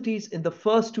adversities in the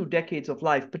first 2 decades of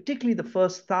life, particularly the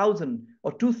first 1,000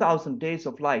 or 2,000 days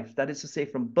of life, that is to say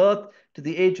from birth to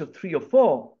the age of 3 or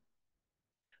 4,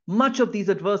 much of these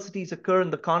adversities occur in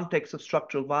the context of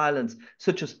structural violence,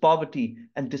 such as poverty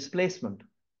and displacement.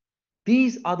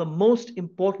 These are the most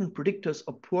important predictors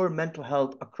of poor mental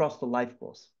health across the life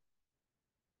course.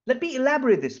 Let me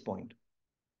elaborate this point.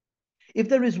 If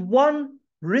there is one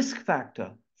risk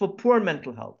factor for poor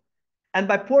mental health, and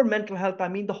by poor mental health, I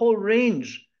mean the whole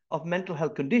range of mental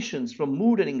health conditions from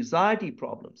mood and anxiety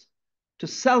problems to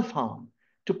self-harm,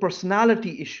 to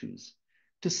personality issues,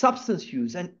 to substance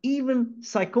use, and even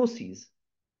psychoses.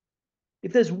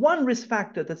 If there's one risk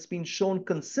factor that's been shown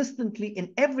consistently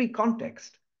in every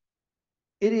context,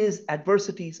 it is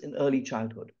adversities in early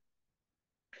childhood.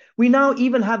 We now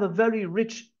even have a very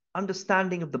rich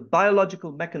understanding of the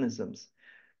biological mechanisms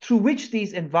through which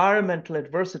these environmental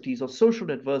adversities or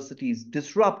social adversities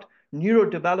disrupt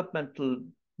neurodevelopmental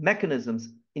mechanisms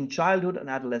in childhood and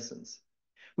adolescence.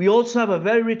 We also have a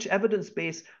very rich evidence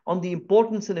base on the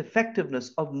importance and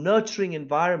effectiveness of nurturing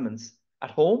environments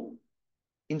at home,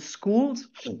 in schools,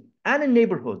 and in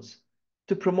neighborhoods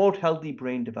to promote healthy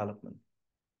brain development.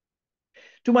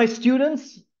 To my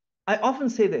students, I often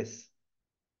say this: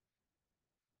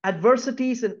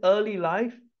 adversities in early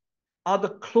life are the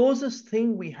closest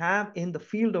thing we have in the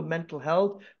field of mental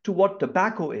health to what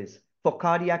tobacco is for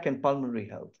cardiac and pulmonary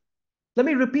health. Let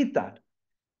me repeat that.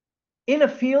 In a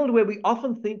field where we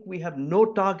often think we have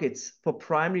no targets for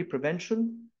primary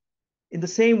prevention, in the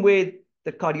same way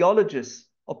that cardiologists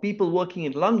or people working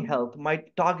in lung health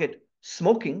might target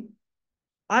smoking,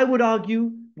 I would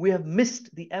argue we have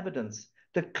missed the evidence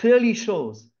that clearly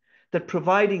shows that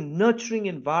providing nurturing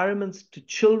environments to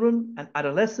children and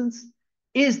adolescents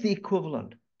is the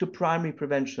equivalent to primary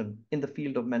prevention in the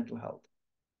field of mental health.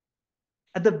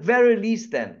 At the very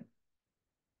least then,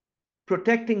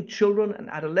 protecting children and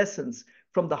adolescents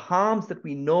from the harms that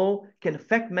we know can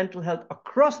affect mental health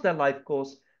across their life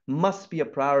course must be a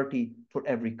priority for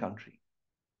every country.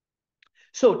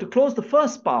 So to close the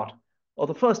first part, or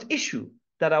the first issue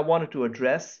that I wanted to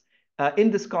address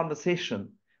in this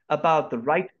conversation about the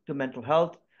right to mental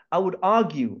health, I would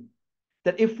argue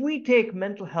that if we take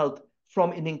mental health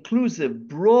from an inclusive,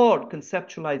 broad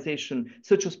conceptualization,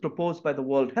 such as proposed by the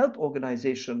World Health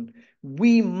Organization,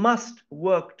 we must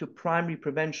work to primary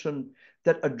prevention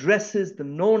that addresses the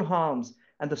known harms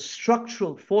and the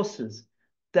structural forces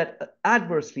that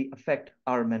adversely affect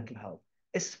our mental health,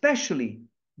 especially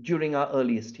during our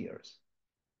earliest years.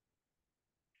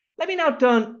 Let me now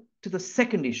turn to the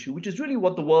second issue, which is really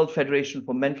what the World Federation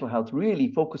for Mental Health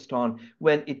really focused on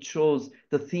when it chose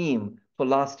the theme for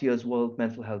last year's World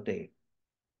Mental Health Day.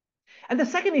 And the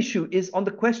second issue is on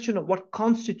the question of what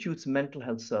constitutes mental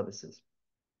health services.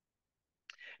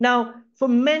 Now, for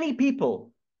many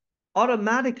people,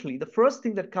 automatically, the first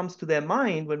thing that comes to their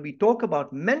mind when we talk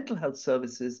about mental health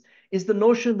services is the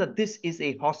notion that this is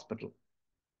a hospital.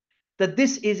 That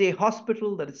this is a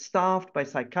hospital that is staffed by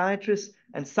psychiatrists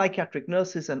and psychiatric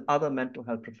nurses and other mental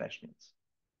health professionals.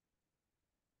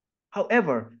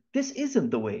 However, this isn't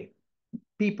the way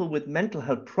people with mental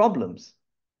health problems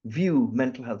view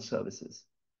mental health services.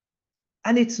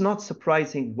 And it's not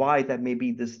surprising why there may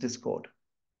be this discord.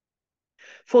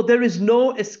 For there is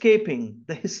no escaping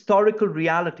the historical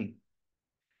reality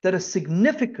that a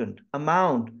significant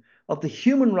amount of the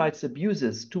human rights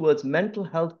abuses towards mental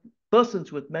health,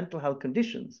 persons with mental health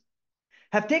conditions,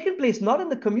 have taken place not in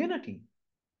the community.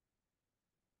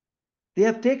 They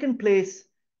have taken place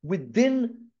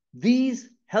within these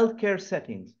healthcare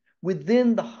settings,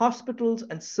 within the hospitals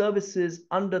and services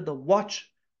under the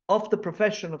watch of the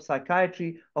profession of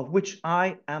psychiatry, of which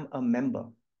I am a member.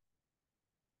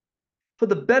 For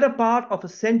the better part of a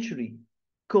century,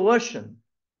 coercion,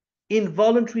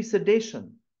 involuntary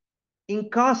sedation,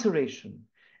 incarceration,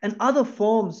 and other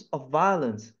forms of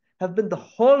violence have been the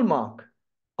hallmark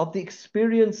of the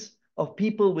experience of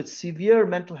people with severe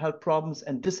mental health problems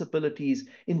and disabilities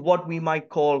in what we might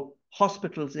call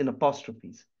hospitals in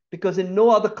apostrophes, because in no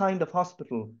other kind of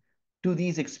hospital do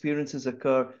these experiences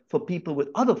occur for people with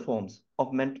other forms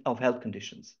of health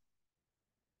conditions.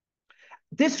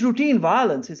 This routine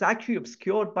violence is actually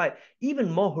obscured by even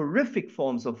more horrific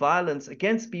forms of violence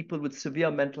against people with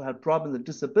severe mental health problems and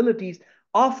disabilities,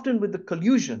 often with the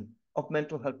collusion of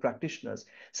mental health practitioners.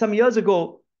 Some years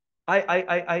ago,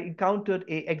 I encountered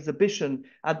an exhibition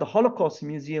at the Holocaust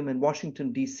Museum in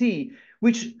Washington, D.C.,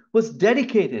 which was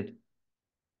dedicated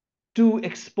to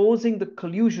exposing the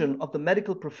collusion of the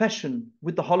medical profession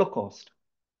with the Holocaust.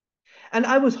 And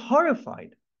I was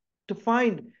horrified to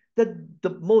find that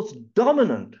the most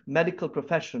dominant medical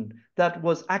profession that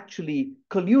was actually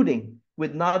colluding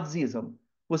with Nazism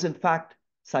was in fact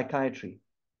psychiatry.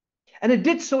 And it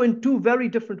did so in two very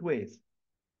different ways.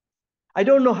 I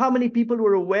don't know how many people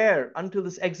were aware until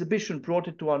this exhibition brought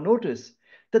it to our notice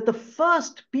that the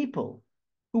first people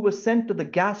who were sent to the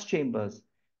gas chambers,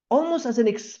 almost as an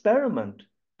experiment,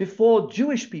 before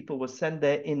Jewish people were sent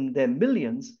there in their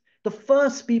millions, the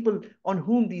first people on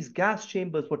whom these gas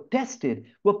chambers were tested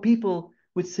were people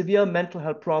with severe mental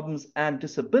health problems and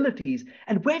disabilities.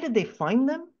 And where did they find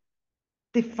them?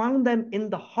 They found them in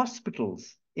the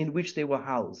hospitals in which they were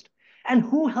housed. And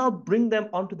who helped bring them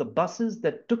onto the buses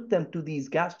that took them to these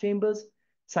gas chambers?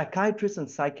 Psychiatrists and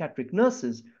psychiatric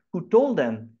nurses who told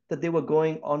them that they were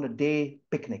going on a day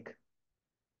picnic.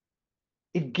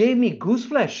 It gave me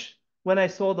gooseflesh when I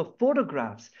saw the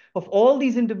photographs of all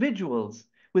these individuals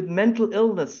with mental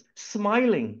illness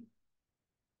smiling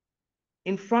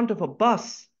in front of a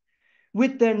bus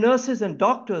with their nurses and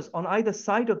doctors on either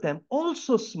side of them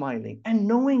also smiling and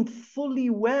knowing fully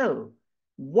well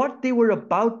what they were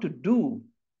about to do.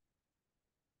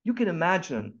 You can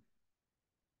imagine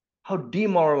how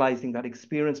demoralizing that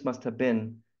experience must have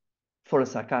been for a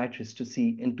psychiatrist to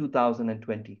see in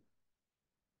 2020.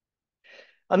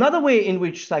 Another way in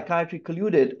which psychiatry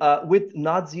colluded with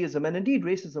Nazism and indeed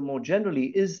racism more generally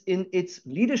is in its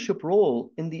leadership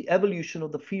role in the evolution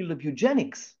of the field of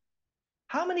eugenics.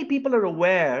 How many people are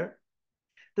aware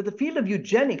that the field of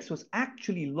eugenics was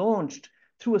actually launched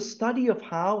through a study of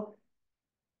how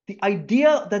the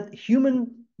idea that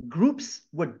human groups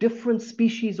were different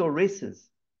species or races?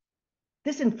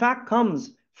 This in fact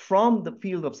comes from the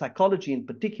field of psychology, in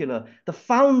particular, the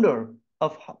founder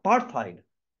of apartheid,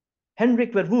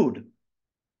 Hendrik Verwoerd.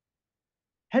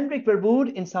 Hendrik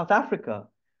Verwoerd in South Africa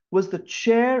was the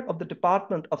chair of the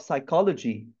Department of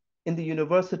Psychology in the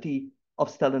University of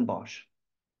Stellenbosch.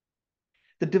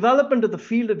 The development of the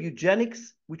field of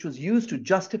eugenics, which was used to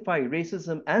justify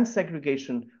racism and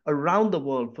segregation around the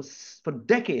world for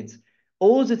decades,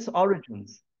 owes its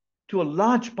origins to a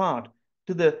large part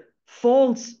to the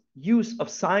false use of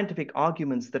scientific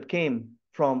arguments that came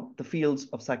from the fields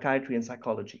of psychiatry and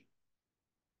psychology.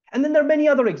 And then there are many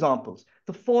other examples.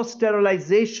 The forced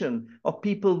sterilization of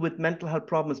people with mental health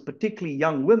problems, particularly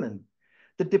young women.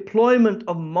 The deployment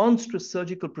of monstrous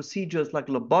surgical procedures like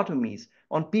lobotomies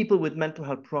on people with mental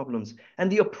health problems, and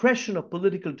the oppression of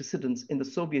political dissidents in the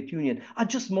Soviet Union are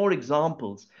just more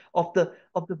examples of the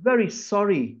very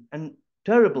sorry and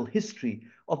terrible history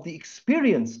of the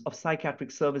experience of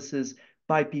psychiatric services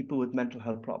by people with mental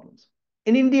health problems.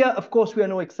 In India, of course, we are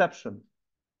no exception.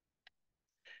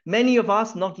 Many of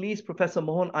us, not least Professor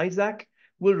Mohan Isaac,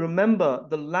 will remember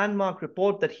the landmark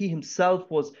report that he himself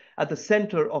was at the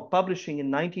center of publishing in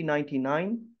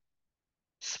 1999,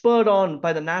 spurred on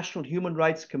by the National Human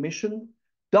Rights Commission,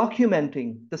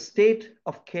 documenting the state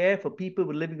of care for people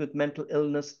living with mental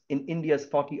illness in India's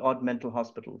 40-odd mental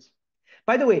hospitals.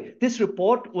 By the way, this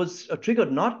report was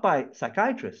triggered not by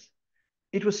psychiatrists.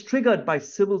 It was triggered by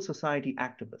civil society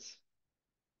activists.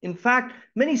 In fact,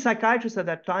 many psychiatrists at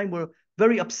that time were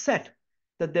very upset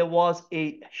that there was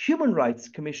a Human Rights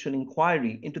Commission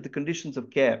inquiry into the conditions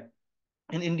of care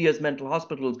in India's mental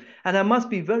hospitals. And I must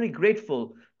be very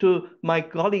grateful to my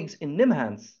colleagues in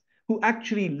NIMHANS who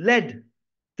actually led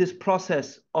this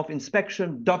process of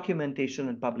inspection, documentation,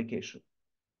 and publication.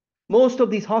 Most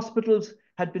of these hospitals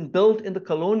had been built in the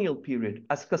colonial period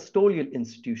as custodial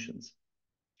institutions.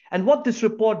 And what this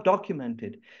report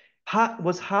documented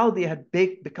was how they had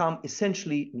become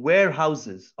essentially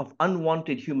warehouses of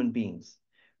unwanted human beings,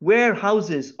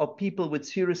 warehouses of people with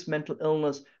serious mental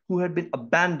illness who had been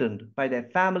abandoned by their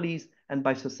families and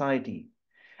by society,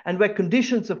 and where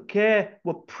conditions of care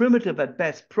were primitive at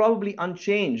best, probably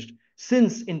unchanged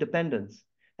since independence,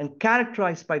 and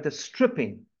characterized by the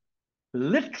stripping,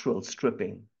 literal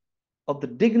stripping, of the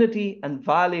dignity and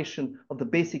violation of the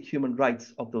basic human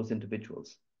rights of those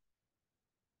individuals.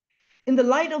 In the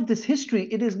light of this history,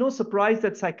 it is no surprise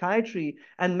that psychiatry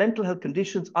and mental health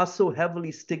conditions are so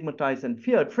heavily stigmatized and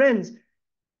feared. Friends,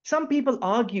 some people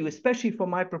argue, especially for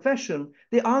my profession,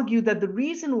 they argue that the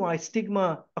reason why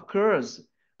stigma occurs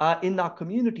in our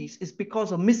communities is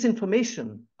because of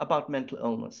misinformation about mental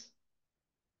illness.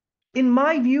 In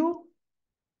my view,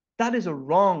 that is a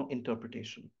wrong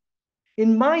interpretation.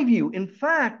 In my view, in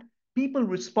fact, people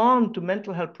respond to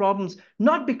mental health problems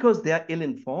not because they are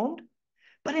ill-informed,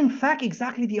 but in fact,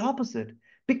 exactly the opposite,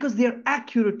 because they're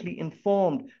accurately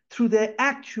informed through their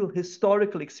actual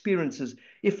historical experiences,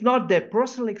 if not their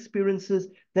personal experiences,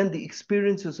 then the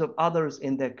experiences of others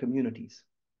in their communities.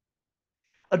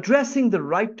 Addressing the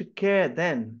right to care,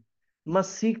 then,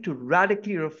 must seek to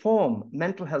radically reform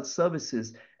mental health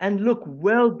services and look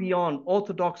well beyond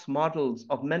orthodox models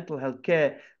of mental health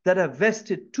care that have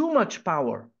vested too much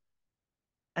power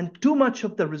and too much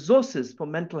of the resources for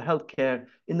mental health care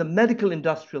in the medical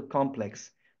industrial complex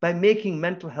by making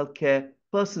mental health care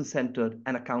person-centered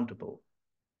and accountable.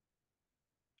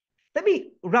 Let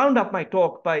me round up my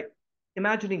talk by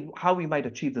imagining how we might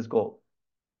achieve this goal.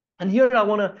 And here I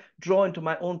want to draw into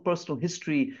my own personal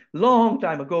history long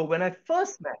time ago when I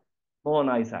first met Mohan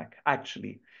Isaac,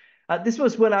 actually. This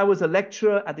was when I was a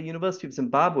lecturer at the University of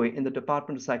Zimbabwe in the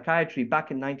Department of Psychiatry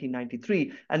back in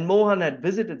 1993. And Mohan had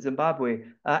visited Zimbabwe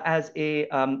as a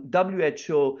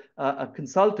WHO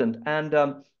consultant. And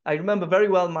I remember very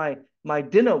well my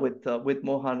dinner with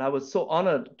Mohan. I was so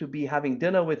honored to be having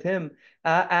dinner with him.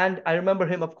 And I remember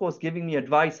him, of course, giving me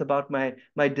advice about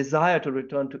my desire to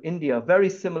return to India. Very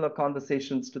similar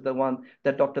conversations to the one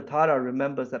that Dr. Thara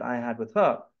remembers that I had with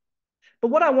her. But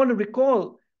what I want to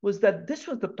recall was that this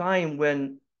was the time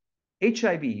when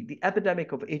HIV, the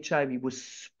epidemic of HIV,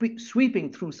 was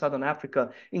sweeping through Southern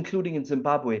Africa, including in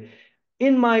Zimbabwe.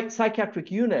 In my psychiatric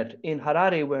unit in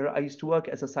Harare, where I used to work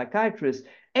as a psychiatrist,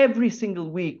 every single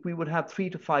week we would have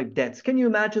 3 to 5 deaths. Can you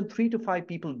imagine 3 to 5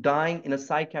 people dying in a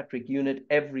psychiatric unit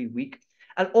every week?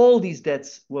 And all these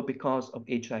deaths were because of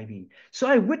HIV. So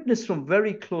I witnessed from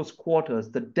very close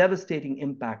quarters the devastating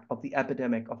impact of the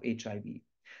epidemic of HIV.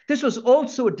 This was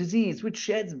also a disease which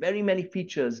shares very many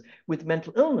features with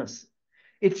mental illness.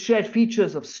 It shared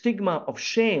features of stigma, of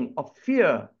shame, of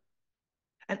fear,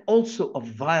 and also of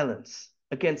violence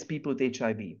against people with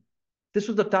HIV. This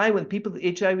was the time when people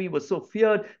with HIV were so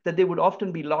feared that they would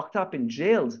often be locked up in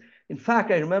jails. In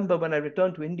fact, I remember when I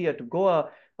returned to India, to Goa,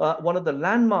 one of the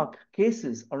landmark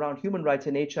cases around human rights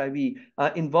and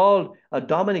HIV involved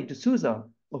Dominic D'Souza,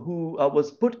 who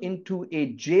was put into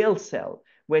a jail cell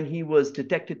when he was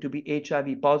detected to be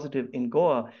HIV positive in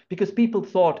Goa, because people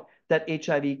thought that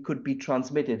HIV could be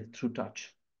transmitted through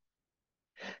touch.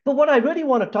 But what I really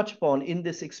want to touch upon in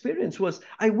this experience was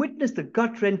I witnessed the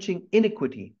gut-wrenching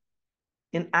inequity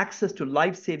in access to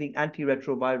life-saving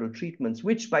antiretroviral treatments,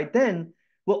 which by then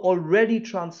were already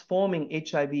transforming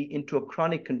HIV into a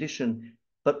chronic condition,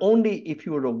 but only if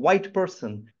you were a white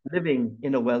person living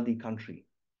in a wealthy country.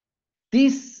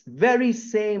 These very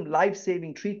same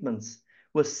life-saving treatments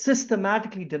were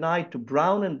systematically denied to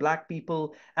brown and black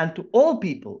people and to all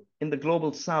people in the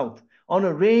global south on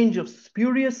a range of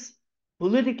spurious,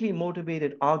 politically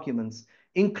motivated arguments,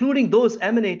 including those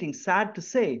emanating, sad to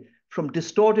say, from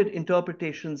distorted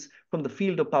interpretations from the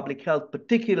field of public health,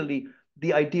 particularly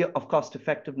the idea of cost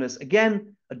effectiveness.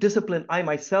 Again, a discipline I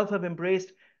myself have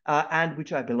embraced and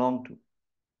which I belong to.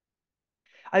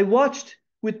 I watched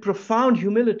with profound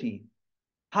humility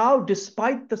how,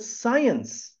 despite the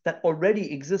science that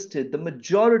already existed, the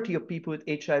majority of people with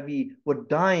HIV were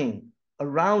dying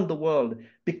around the world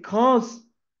because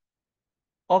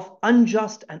of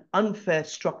unjust and unfair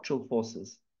structural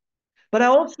forces. But I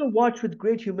also watched with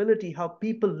great humility how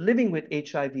people living with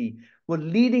HIV were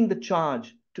leading the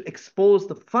charge to expose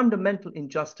the fundamental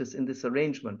injustice in this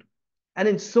arrangement, and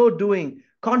in so doing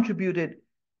contributed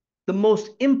the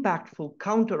most impactful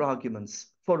counter-arguments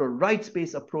for a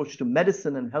rights-based approach to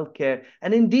medicine and healthcare.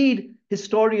 And indeed,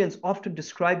 historians often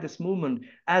describe this movement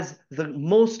as the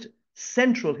most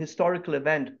central historical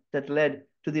event that led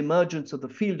to the emergence of the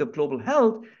field of global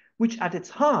health, which at its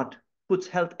heart puts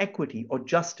health equity or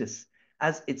justice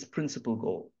as its principal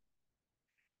goal.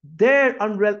 Their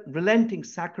unrelenting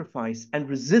sacrifice and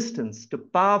resistance to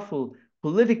powerful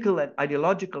political and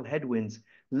ideological headwinds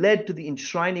led to the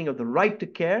enshrining of the right to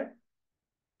care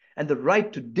and the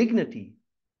right to dignity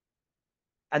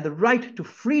and the right to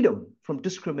freedom from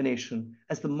discrimination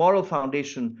as the moral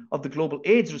foundation of the global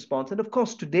AIDS response. And of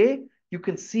course, today, you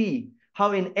can see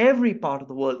how in every part of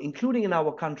the world, including in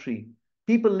our country,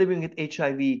 people living with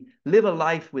HIV live a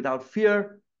life without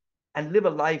fear and live a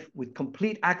life with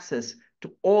complete access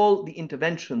to all the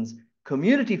interventions,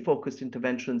 community-focused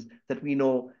interventions that we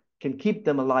know can keep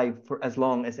them alive for as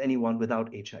long as anyone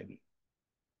without HIV.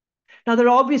 Now, there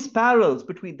are obvious parallels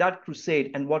between that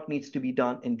crusade and what needs to be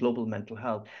done in global mental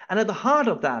health. And at the heart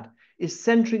of that is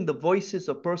centering the voices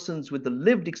of persons with the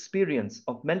lived experience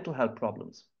of mental health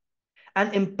problems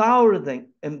and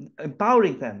empowering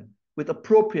them with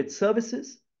appropriate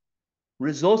services,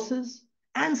 resources,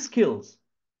 and skills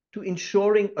to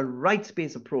ensuring a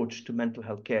rights-based approach to mental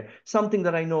health care, something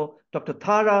that I know Dr.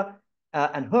 Thara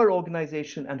and her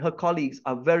organization and her colleagues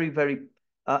are very, very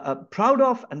proud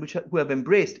of and who have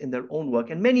embraced in their own work.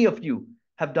 And many of you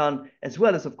have done, as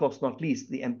well as, of course, not least,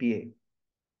 the MPA.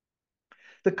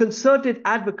 The concerted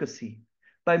advocacy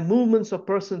by movements of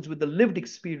persons with the lived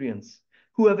experience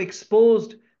who have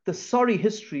exposed the sorry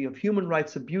history of human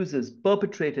rights abuses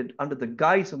perpetrated under the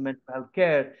guise of mental health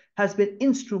care has been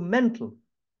instrumental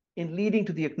in leading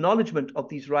to the acknowledgement of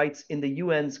these rights in the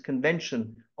UN's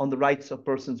Convention on the Rights of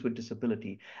Persons with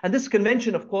Disability. And this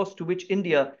convention, of course, to which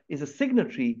India is a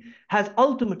signatory, has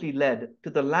ultimately led to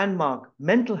the landmark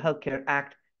Mental Health Care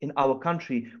Act in our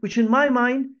country, which in my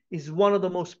mind is one of the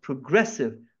most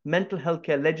progressive mental health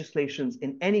care legislations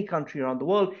in any country around the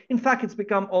world. In fact, it's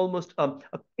become almost a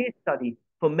case study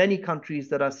for many countries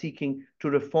that are seeking to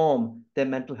reform their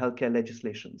mental health care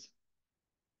legislations.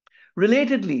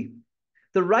 Relatedly,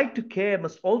 the right to care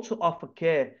must also offer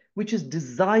care which is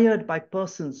desired by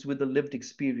persons with a lived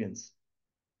experience.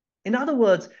 In other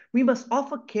words, we must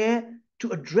offer care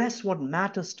to address what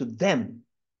matters to them,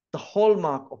 the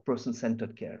hallmark of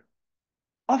person-centered care.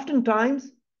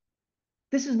 Oftentimes,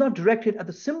 this is not directed at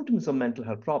the symptoms of mental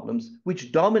health problems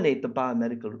which dominate the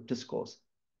biomedical discourse.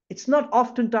 It's not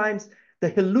oftentimes the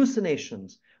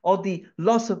hallucinations or the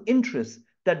loss of interest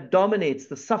that dominates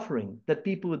the suffering that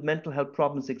people with mental health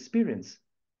problems experience.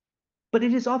 But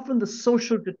it is often the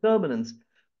social determinants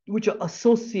which are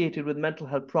associated with mental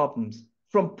health problems,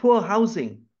 from poor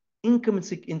housing, income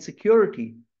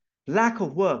insecurity, lack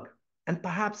of work, and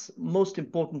perhaps most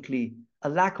importantly, a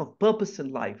lack of purpose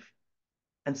in life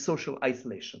and social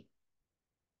isolation.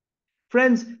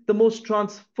 Friends, the most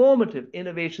transformative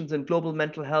innovations in global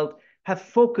mental health have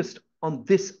focused on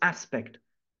this aspect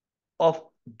of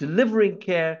delivering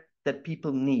care that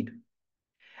people need.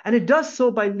 And it does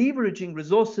so by leveraging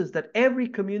resources that every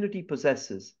community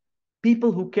possesses,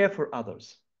 people who care for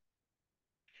others.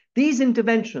 These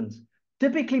interventions,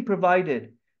 typically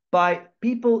provided by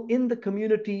people in the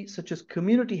community, such as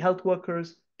community health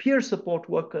workers, peer support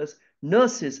workers,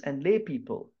 nurses, and lay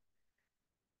people,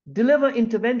 deliver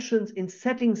interventions in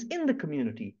settings in the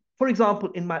community, for example,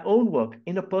 in my own work,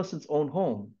 in a person's own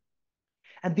home.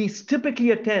 And these typically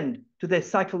attend to their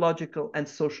psychological and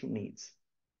social needs.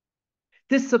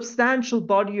 This substantial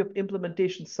body of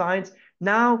implementation science,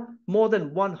 now more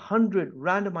than 100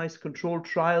 randomized controlled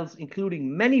trials,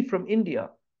 including many from India,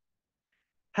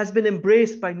 has been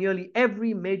embraced by nearly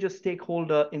every major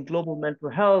stakeholder in global mental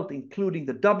health, including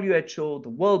the WHO, the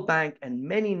World Bank, and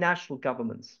many national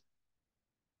governments.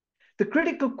 The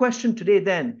critical question today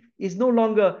then is no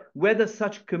longer whether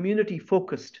such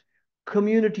community-focused,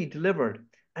 community-delivered,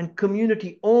 and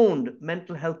community-owned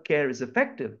mental health care is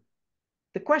effective.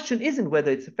 The question isn't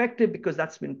whether it's effective, because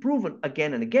that's been proven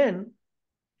again and again,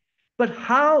 but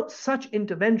how such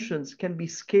interventions can be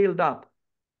scaled up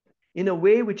in a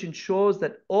way which ensures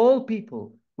that all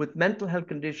people with mental health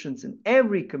conditions in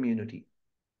every community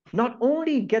not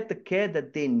only get the care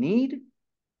that they need,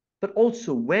 but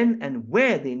also when and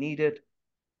where they need it,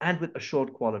 and with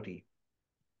assured quality.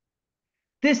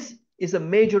 This is a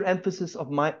major emphasis of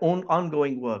my own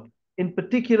ongoing work, in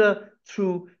particular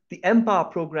through the MPA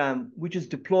program, which is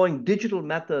deploying digital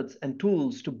methods and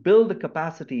tools to build the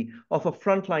capacity of a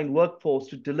frontline workforce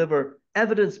to deliver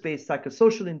evidence-based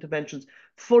psychosocial interventions.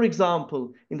 For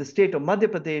example, in the state of Madhya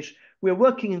Pradesh, we're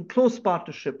working in close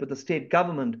partnership with the state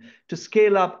government to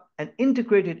scale up an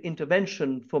integrated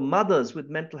intervention for mothers with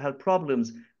mental health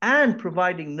problems and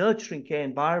providing nurturing care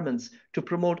environments to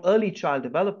promote early child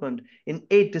development in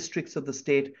 8 districts of the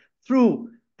state through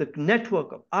the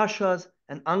network of Ashas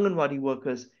and Anganwadi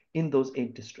workers in those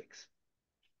 8 districts.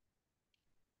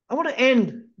 I want to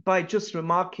end by just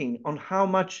remarking on how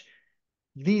much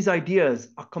these ideas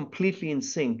are completely in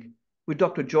sync with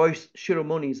Dr. Joyce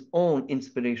Siromoni's own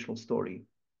inspirational story.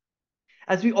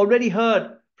 As we already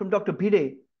heard from Dr.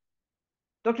 Bhide,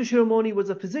 Dr. Siromoni was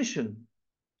a physician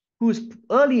whose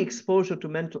early exposure to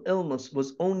mental illness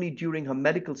was only during her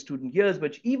medical student years,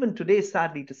 which even today,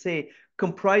 sadly to say,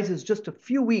 comprises just a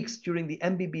few weeks during the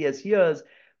MBBS years,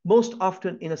 most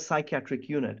often in a psychiatric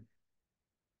unit.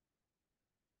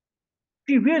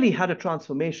 She really had a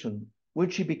transformation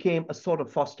when she became a sort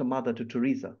of foster mother to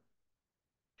Teresa.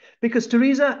 Because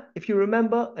Teresa, if you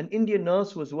remember, an Indian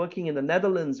nurse was working in the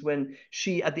Netherlands when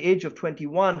she, at the age of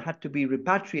 21, had to be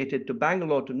repatriated to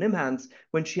Bangalore to Nimhans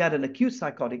when she had an acute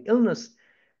psychotic illness.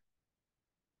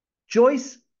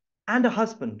 Joyce and her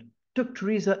husband took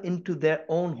Teresa into their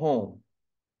own home.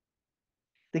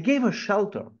 They gave her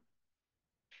shelter.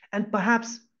 And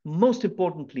perhaps most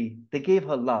importantly, they gave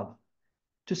her love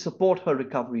to support her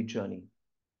recovery journey.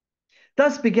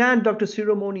 Thus began Dr.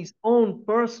 Siromoni's own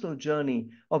personal journey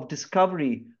of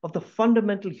discovery of the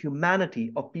fundamental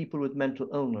humanity of people with mental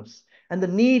illness and the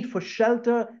need for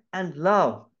shelter and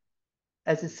love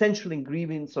as essential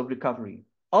ingredients of recovery.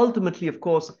 Ultimately, of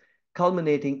course,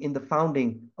 culminating in the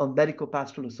founding of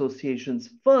Medico-Pastoral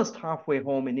Association's first halfway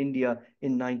home in India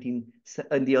in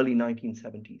the early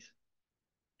 1970s.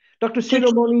 Dr.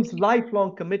 Siromoni's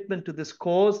lifelong commitment to this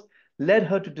cause led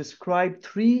her to describe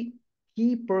 3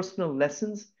 key personal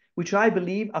lessons, which I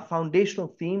believe are foundational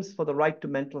themes for the right to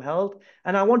mental health.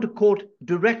 And I want to quote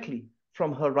directly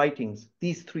from her writings,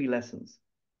 these 3 lessons.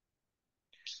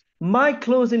 My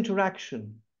close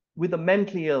interaction with the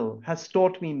mentally ill has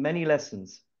taught me many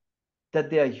lessons,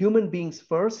 that they are human beings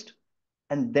first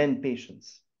and then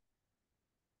patients.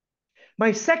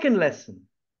 My second lesson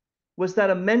was that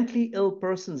a mentally ill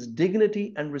person's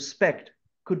dignity and respect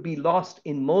could be lost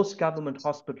in most government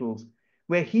hospitals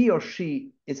where he or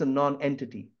she is a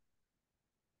non-entity.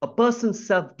 A person's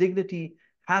self-dignity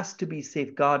has to be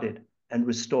safeguarded and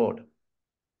restored.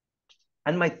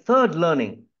 And my third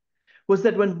learning was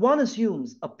that when one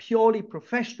assumes a purely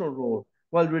professional role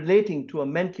while relating to a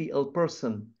mentally ill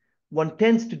person, one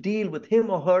tends to deal with him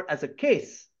or her as a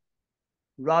case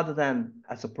rather than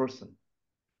as a person.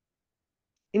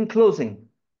 In closing,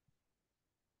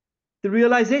 the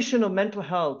realization of mental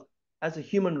health as a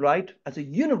human right, as a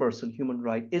universal human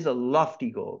right, is a lofty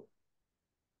goal.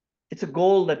 It's a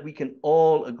goal that we can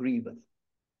all agree with.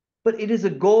 But it is a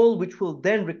goal which will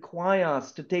then require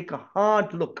us to take a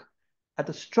hard look at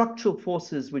the structural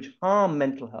forces which harm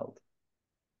mental health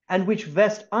and which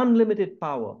vest unlimited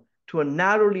power to a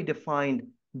narrowly defined,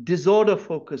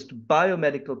 disorder-focused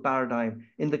biomedical paradigm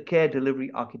in the care delivery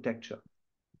architecture.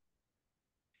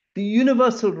 The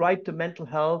universal right to mental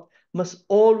health must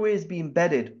always be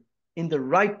embedded in the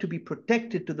right to be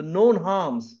protected to the known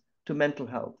harms to mental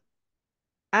health,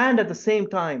 and at the same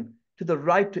time, to the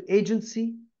right to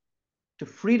agency, to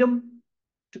freedom,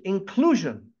 to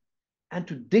inclusion, and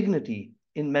to dignity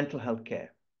in mental health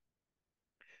care.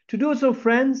 To do so,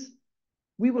 friends,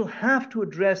 we will have to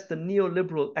address the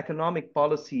neoliberal economic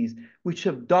policies which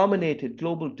have dominated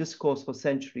global discourse for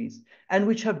centuries and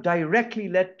which have directly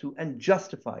led to and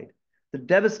justified the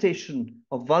devastation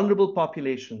of vulnerable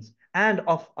populations and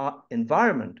of our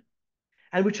environment,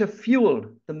 and which have fueled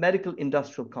the medical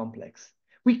industrial complex.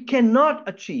 We cannot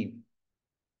achieve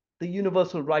the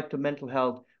universal right to mental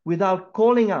health without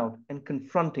calling out and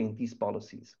confronting these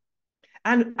policies.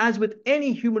 And as with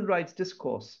any human rights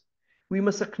discourse, we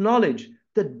must acknowledge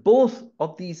that both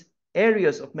of these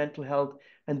areas of mental health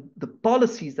and the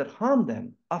policies that harm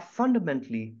them are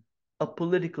fundamentally a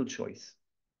political choice.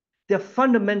 They're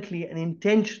fundamentally an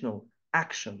intentional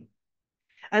action.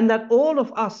 And that all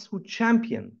of us who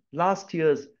champion last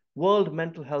year's World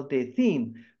Mental Health Day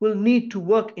theme will need to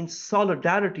work in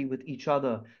solidarity with each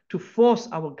other to force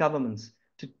our governments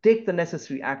to take the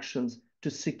necessary actions to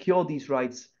secure these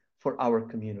rights for our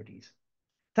communities.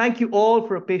 Thank you all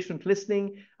for a patient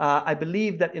listening. I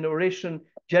believe that in Oration,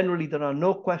 generally there are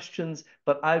no questions,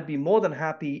 but I'll be more than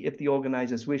happy if the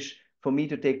organizers wish for me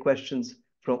to take questions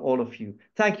from all of you.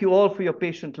 Thank you all for your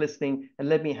patient listening, and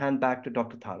let me hand back to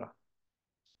Dr. Thara.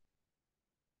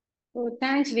 Oh,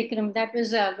 thanks, Vikram. That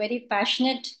was a very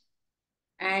passionate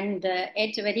and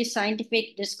it's a very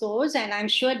scientific discourse. And I'm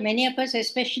sure many of us,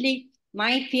 especially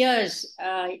my peers,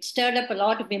 it stirred up a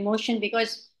lot of emotion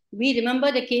because we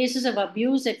remember the cases of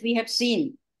abuse that we have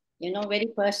seen, very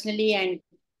personally. And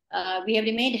we have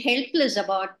remained helpless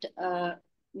about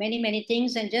many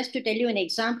things. And just to tell you an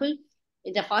example,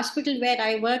 in the hospital where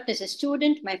I worked as a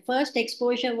student, my first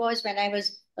exposure was when I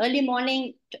was early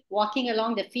morning walking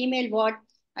along the female ward.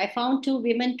 I found two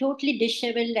women totally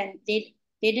disheveled and they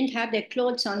didn't have their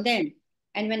clothes on them.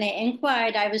 And when I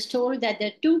inquired, I was told that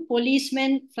the two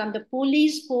policemen from the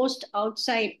police post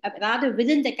outside, rather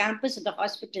within the campus of the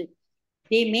hospital,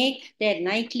 they make their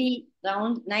night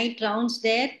rounds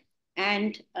there,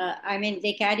 and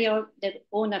they carry out their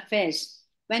own affairs.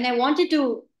 When I wanted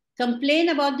to complain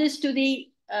about this to the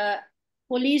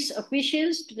police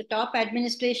officials, to the top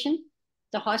administration,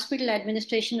 the hospital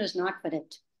administration was not for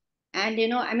it. And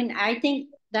I think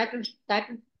that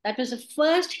was the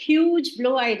first huge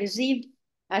blow I received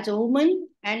as a woman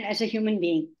and as a human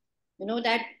being.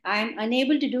 That I'm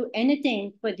unable to do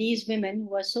anything for these women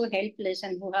who are so helpless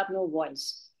and who have no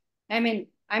voice.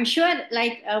 I'm sure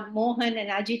like Mohan and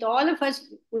Ajit, all of us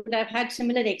would have had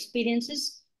similar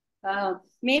experiences.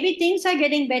 Maybe things are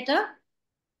getting better.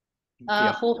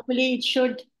 Hopefully it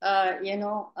should,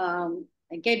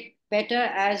 get better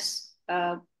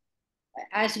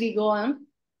as we go on.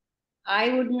 I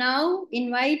would now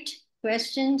invite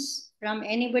questions from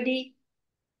anybody.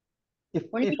 If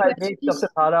I may, Dr.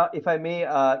 Thara, if I may,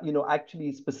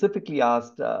 actually specifically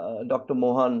asked Dr.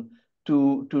 Mohan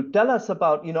to tell us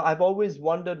about, I've always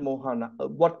wondered, Mohan,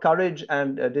 what courage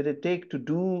and did it take to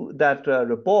do that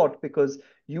report? Because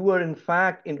you were, in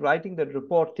fact, in writing that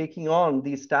report, taking on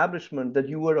the establishment that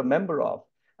you were a member of.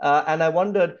 And I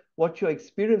wondered what your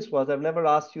experience was. I've never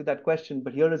asked you that question,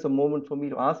 but here is a moment for me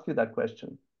to ask you that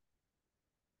question.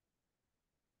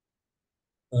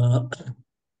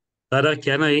 Thara,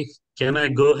 can I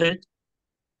go ahead?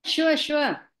 Sure.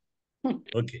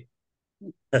 Okay.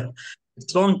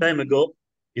 It's a long time ago.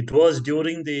 It was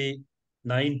during the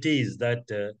 90s that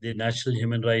the National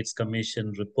Human Rights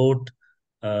Commission report,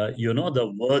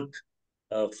 the work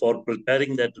for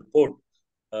preparing that report,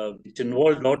 which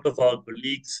involved a lot of our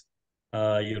colleagues,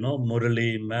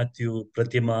 Murali, Matthew,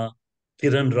 Pratima,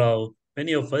 Kiran Rao,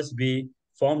 many of us, we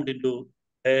formed into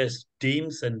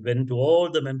teams and went to all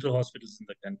the mental hospitals in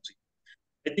the country.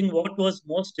 I think what was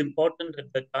most important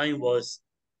at the time was,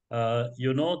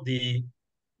 the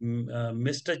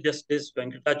Mr. Justice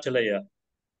Venkatachalaya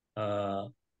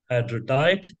had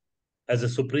retired as a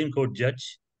Supreme Court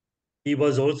judge. He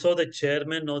was also the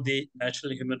chairman of the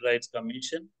National Human Rights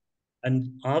Commission.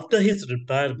 And after his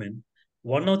retirement,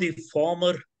 one of the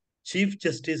former Chief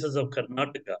Justices of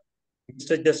Karnataka,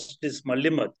 Mr. Justice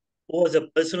Mallimath, who was a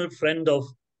personal friend of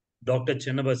Dr.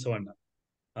 Chennabasavana,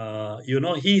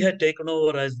 he had taken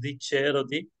over as the chair of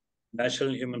the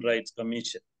National Human Rights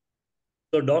Commission.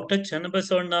 So Dr.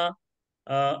 Chennabasavana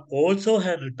also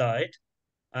had retired,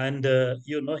 and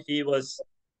he was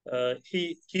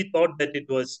he thought that it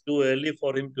was too early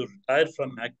for him to retire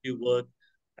from active work,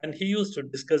 and he used to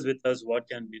discuss with us what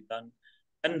can be done.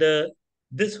 And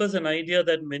this was an idea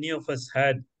that many of us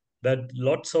had, that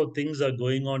lots of things are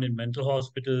going on in mental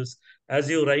hospitals, as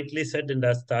you rightly said, and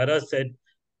as Thara said,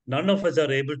 none of us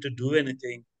are able to do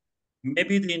anything.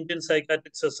 Maybe the Indian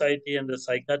Psychiatric Society and the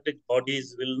psychiatric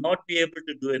bodies will not be able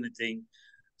to do anything.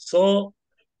 So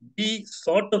we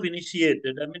sort of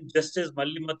initiated, Justice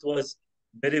Mallimath was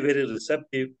very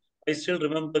receptive. I still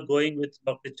remember going with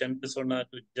Dr. Champasona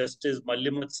to Justice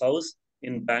Mallimath's house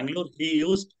in Bangalore.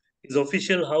 His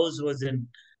official house was in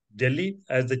Delhi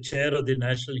as the chair of the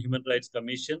National Human Rights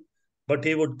Commission, but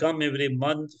he would come every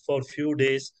month for a few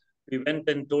days. We went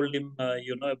and told him,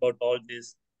 about all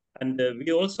this. And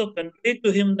we also conveyed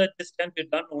to him that this can be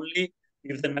done only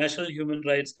if the National Human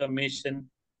Rights Commission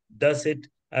does it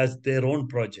as their own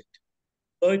project.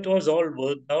 So it was all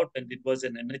worked out, and it was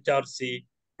an NHRC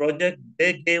project.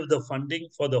 They gave the funding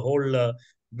for the whole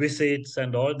visits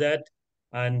and all that.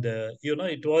 And,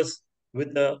 it was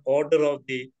with the order of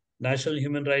the National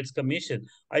Human Rights Commission.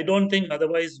 I don't think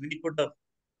otherwise we could have,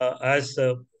 as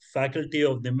a faculty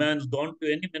of demands, gone to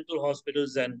any mental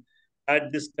hospitals and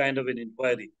had this kind of an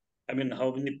inquiry.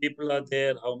 How many people are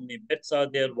there? How many beds are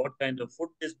there? What kind of food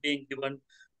is being given?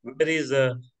 Where is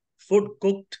food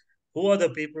cooked? Who are the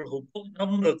people who cook?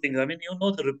 Number of things.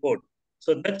 The report.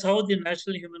 So that's how the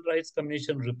National Human Rights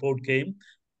Commission report came.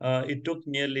 It took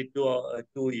nearly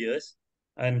 2 years.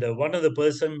 And one of the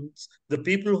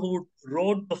people who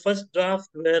wrote the first draft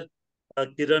were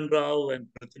Kiran Rao and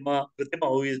Pratima,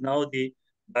 who is now the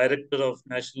director of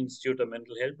National Institute of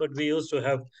Mental Health, but we used to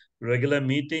have regular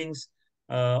meetings.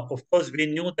 Of course, we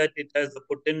knew that it has the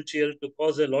potential to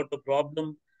cause a lot of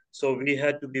problem. So we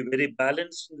had to be very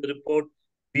balanced in the report.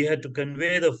 We had to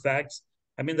convey the facts.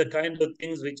 I mean, the kind of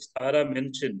things which Thara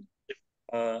mentioned.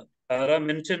 Thara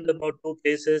mentioned about 2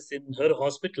 cases in her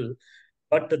hospital,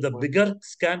 but the bigger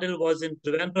scandal was in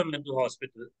Trivandrum Mental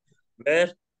Hospital,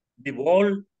 where the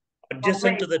wall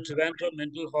adjacent to the Trivandrum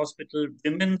Mental Hospital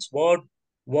women's ward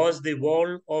was the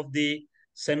wall of the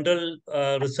Central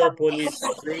Reserve Police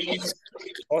training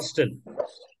hostel.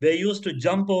 They used to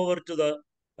jump over to the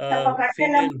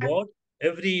female ward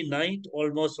every night,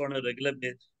 almost on a regular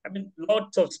basis. I mean,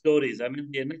 lots of stories. I mean,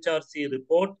 the NHRC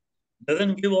report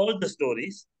doesn't give all the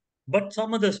stories, but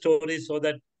some of the stories, so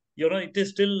that, it is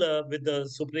still with the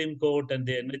Supreme Court, and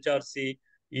the NHRC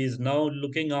is now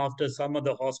looking after some of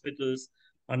the hospitals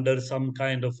under some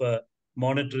kind of a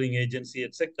monitoring agency,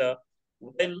 etc.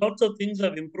 While lots of things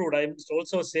have improved, I must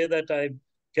also say that I've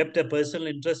kept a personal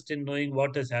interest in knowing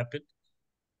what has happened.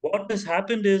 What has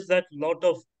happened is that a lot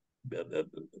of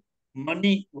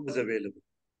money was available.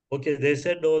 Okay, they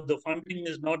said, oh, the funding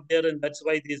is not there, and that's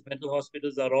why these mental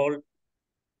hospitals are all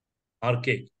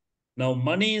archaic. Now,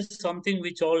 money is something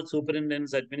which all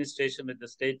superintendents, administration at the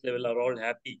state level are all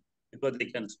happy because they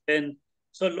can spend.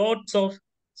 So lots of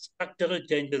structural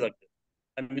changes occur.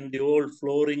 I mean, the old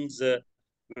floorings were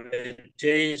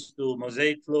changed to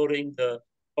mosaic flooring, the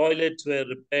toilets were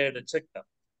repaired, etc.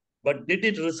 But did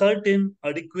it result in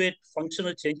adequate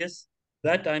functional changes?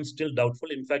 That I'm still doubtful.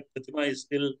 In fact, Pratima is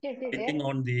still, I think,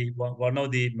 on the one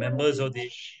of the members of the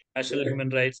National Human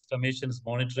Rights Commission's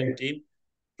monitoring team.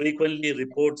 Frequently,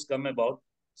 reports come about.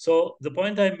 So the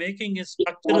point I'm making is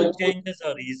structural changes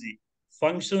are easy.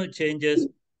 Functional changes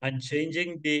and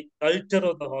changing the culture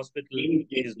of the hospital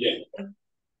is difficult.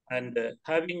 And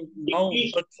having now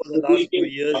worked for the last few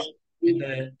years in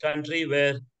a country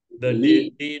where the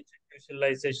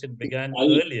deinstitutionalization began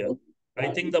earlier, I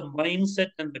think the mindset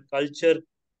and the culture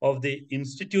of the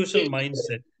institutional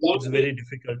mindset is very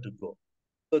difficult to go.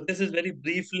 So this is very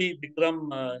briefly,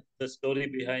 Vikram, the story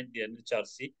behind the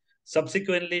NHRC.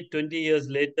 Subsequently, 20 years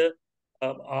later,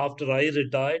 after I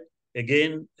retired,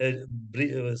 again,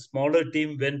 a smaller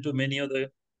team went to many of the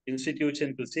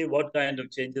institutions to see what kind of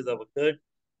changes have occurred.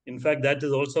 In fact, that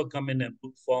has also come in a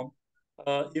book form.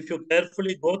 If you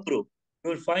carefully go through,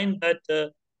 you will find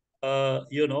that,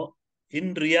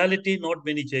 in reality, not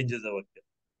many changes have occurred.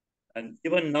 And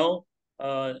even now,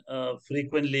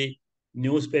 frequently,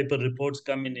 newspaper reports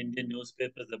come in Indian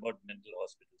newspapers about mental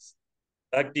hospitals.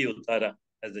 Back to you, Thara,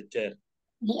 as the chair.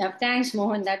 Yeah, thanks,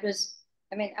 Mohan. That was,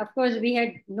 I mean, of course, we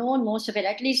had known most of it.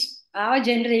 At least our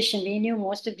generation, we knew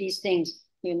most of these things,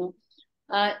 Nirmala,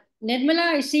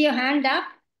 I see your hand up.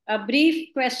 A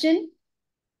brief question.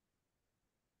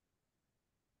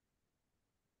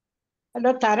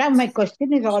 Hello, Thara. My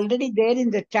question is already there in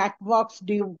the chat box.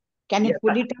 Can you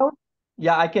pull it out?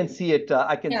 Yeah, I can see it.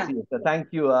 I can see it. Thank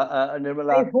you,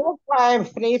 Nirmala. I hope I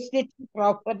have phrased it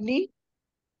properly.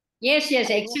 Yes,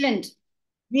 excellent.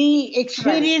 We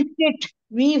experienced it.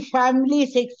 We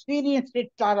families experienced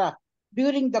it, Thara,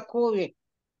 during the COVID.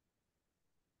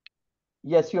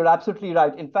 Yes, you're absolutely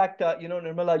right. In fact,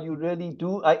 Nirmala, you really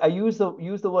do. I use the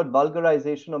word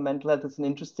vulgarization of mental health. It's an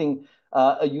interesting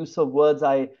use of words.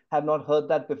 I have not heard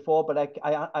that before, but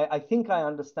I think I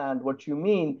understand what you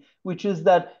mean, which is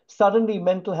that suddenly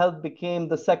mental health became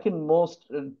the second most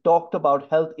talked about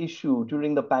health issue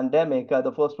during the pandemic.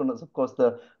 The first one was, of course,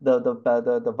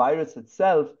 the virus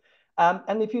itself.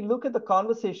 And if you look at the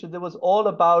conversation, there was all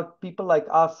about people like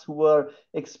us who were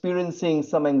experiencing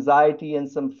some anxiety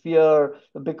and some fear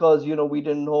because, we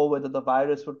didn't know whether the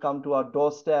virus would come to our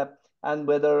doorstep and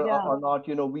whether or not,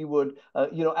 we would,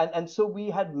 and so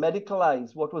we had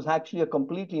medicalized what was actually a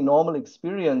completely normal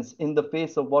experience in the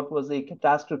face of what was a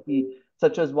catastrophe,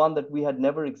 such as one that we had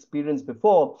never experienced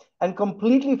before, and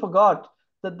completely forgot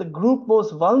that the group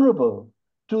most vulnerable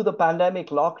to the pandemic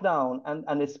lockdown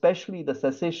and especially the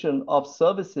cessation of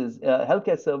services,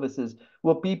 healthcare services,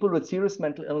 were people with serious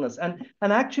mental illness. And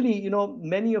actually,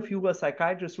 many of you who are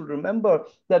psychiatrists will remember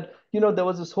that, there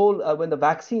was this whole, when the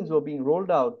vaccines were being rolled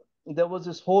out, there was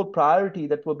this whole priority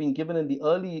that were being given in the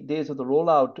early days of the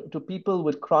rollout to people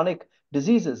with chronic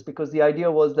diseases, because the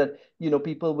idea was that,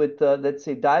 people with, let's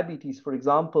say, diabetes, for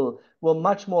example, were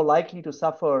much more likely to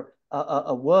suffer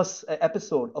a worse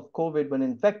episode of COVID when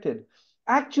infected.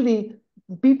 Actually,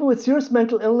 people with serious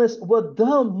mental illness were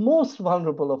the most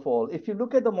vulnerable of all. If you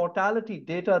look at the mortality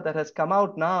data that has come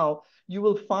out now, you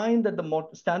will find that the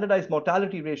standardized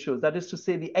mortality ratios, that is to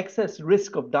say, the excess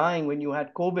risk of dying when you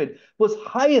had COVID, was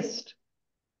highest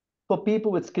for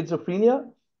people with schizophrenia,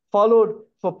 followed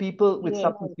for people with Yes.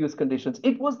 substance use conditions.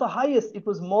 It was the highest. It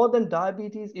was more than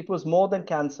diabetes. It was more than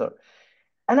cancer.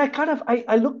 And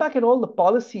I look back at all the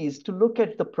policies to look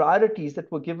at the priorities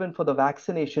that were given for the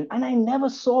vaccination, and I never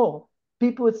saw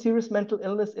people with serious mental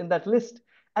illness in that list.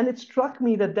 And it struck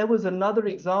me that there was another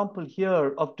example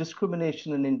here of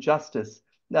discrimination and injustice,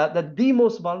 that the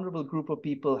most vulnerable group of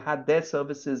people had their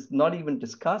services not even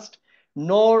discussed,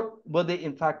 nor were they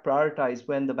in fact prioritized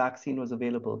when the vaccine was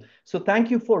available. So thank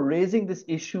you for raising this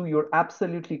issue. You're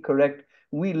absolutely correct.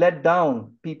 We let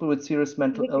down people with serious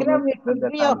mental illness Vikram, it and would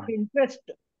their be of families. interest.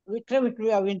 Vikram, it would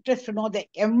be of interest to know the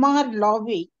MR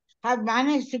lobby have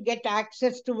managed to get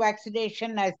access to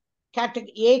vaccination as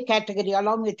A category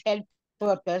along with health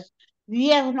workers. We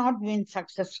have not been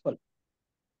successful.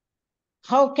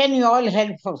 How can you all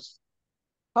help us?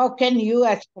 How can you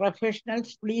as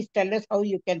professionals please tell us how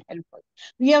you can help us?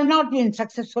 We have not been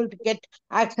successful to get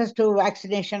access to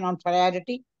vaccination on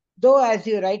priority, though as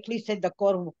you rightly said, the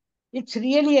core, it's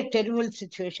really a terrible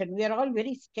situation. We are all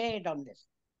very scared on this.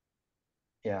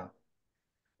 Yeah.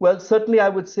 Well, certainly I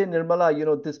would say,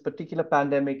 Nirmala, this particular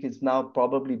pandemic is now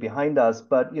probably behind us.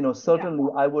 But,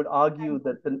 certainly I would argue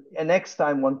that the next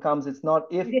time one comes, it's not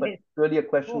if, but Yes. it's really a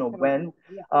question of when.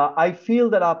 Yeah. I feel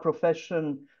that our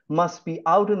profession must be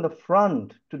out in the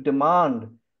front to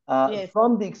demand Yes.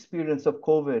 from the experience of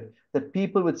COVID that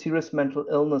people with serious mental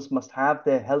illness must have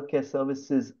their healthcare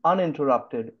services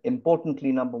uninterrupted,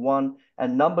 importantly, number one.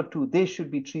 And number two, they should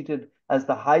be treated as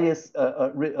the highest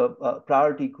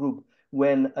priority group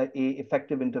when a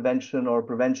effective intervention or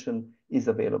prevention is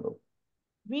available.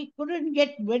 We couldn't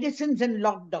get medicines in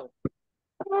lockdown.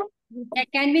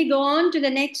 Can we go on to the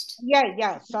next?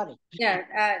 Yeah, sorry.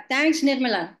 Yeah, thanks,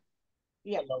 Nirmala.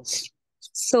 Yeah.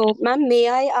 So, ma'am, may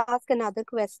I ask another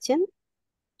question?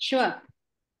 Sure.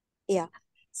 Yeah.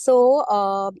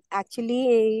 So,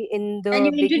 actually, in the Can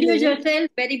you introduce beginning, yourself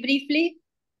very briefly?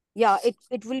 yeah,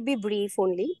 it will be brief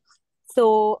only.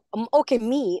 So, okay,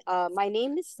 my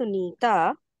name is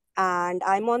Sunita, and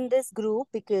I'm on this group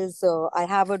because I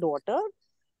have a daughter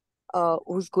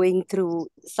who's going through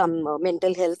some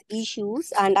mental health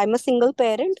issues, and I'm a single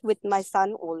parent with my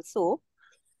son also,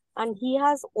 and he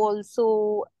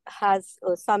also has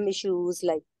some issues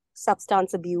like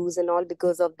substance abuse and all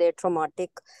because of their traumatic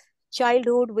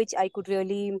childhood, which I could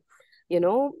really,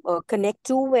 connect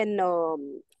to when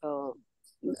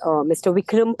Mr.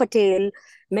 Vikram Patel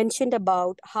mentioned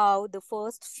about how the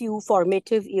first few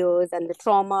formative years and the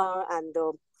trauma and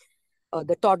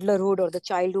the toddlerhood or the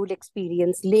childhood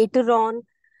experience later on,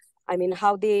 I mean,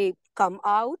 how they come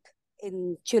out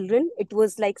in children. It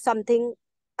was like something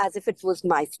as if it was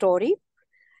my story.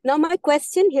 Now, my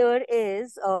question here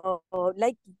is,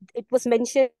 like it was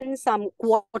mentioned, some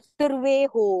quarterway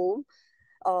home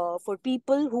for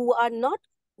people who are not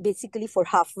basically for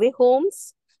halfway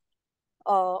homes,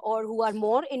 or who are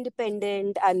more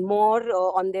independent and more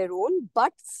on their own,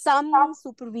 but some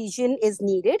supervision is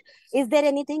needed. Is there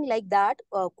anything like that,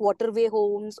 quarterway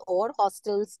homes or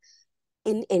hostels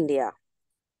in India?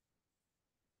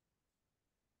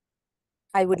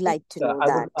 I would like to know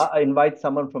that. I invite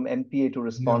someone from MPA to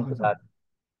respond to that.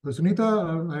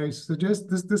 Sunita, I suggest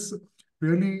this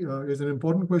really is an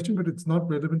important question, but it's not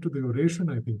relevant to the oration,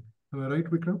 I think. Am I right,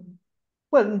 Vikram?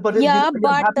 Well, but yeah, I'm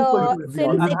but happy for you. since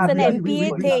I'm it's happy an for MPA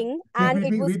you. thing and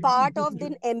it was part of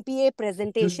the MPA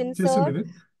presentation, just sir.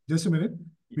 Just a minute.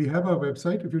 We have our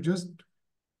website. If you just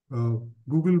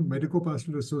Google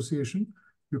Medico-Pastoral Association,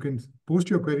 you can post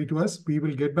your query to us. We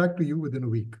will get back to you within a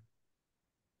week.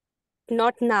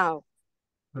 Not now.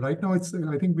 Right now,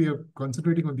 I think we are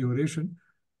concentrating on the oration.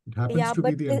 It happens to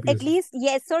be the MPA. At least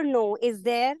yes or no. Is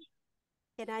there?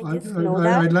 Can I just know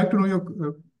that? I'd like to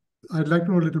know I'd like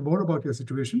to know a little more about your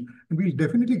situation, and we'll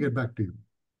definitely get back to you.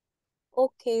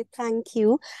 Okay, thank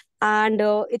you. And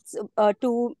it's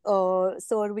to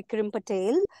Sir Vikram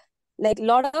Patel. Like a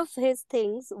lot of his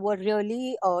things were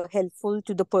really helpful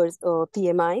to the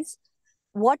PMIs.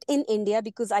 What in India?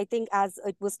 Because I think, as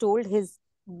it was told, his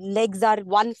legs are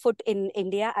 1 foot in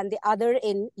India and the other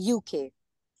in UK.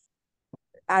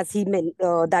 As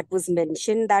that was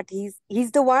mentioned, that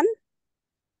he's the one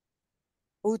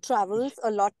who travels a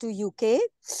lot to UK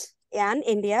and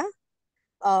India,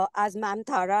 as Ma'am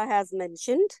Thara has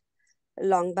mentioned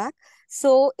long back.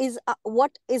 So is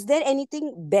there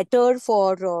anything better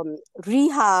for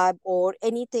rehab or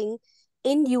anything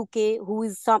in UK who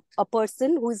is a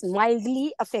person who is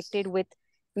mildly affected with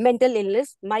mental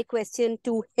illness? My question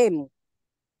to him.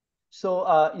 So,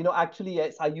 actually,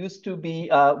 yes, I used to be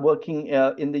working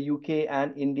in the UK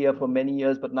and India for many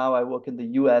years, but now I work in the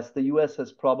US. The US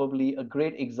is probably a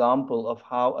great example of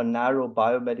how a narrow,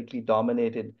 biomedically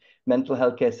dominated mental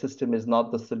health care system is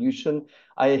not the solution.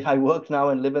 I work now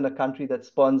and live in a country that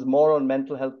spends more on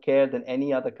mental health care than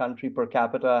any other country per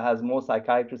capita, has more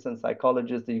psychiatrists and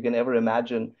psychologists than you can ever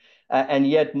imagine. And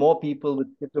yet more people with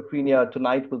schizophrenia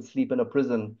tonight will sleep in a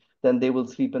prison than they will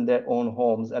sleep in their own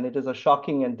homes. And it is a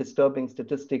shocking and disturbing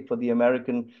statistic for the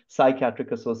American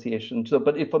Psychiatric Association. So,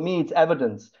 but for me, it's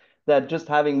evidence that just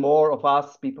having more of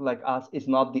us, people like us, is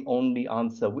not the only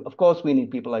answer. Of course, we need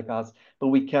people like us, but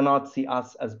we cannot see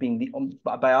us as being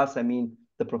by us, I mean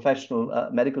the professional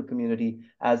medical community,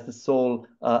 as the sole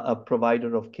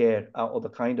provider of care or the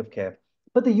kind of care.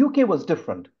 But the UK was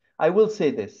different. I will say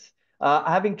this.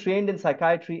 Having trained in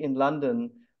psychiatry in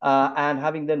London, and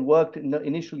having then worked in the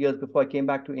initial years before I came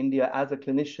back to India as a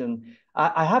clinician,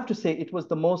 I have to say it was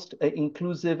the most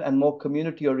inclusive and more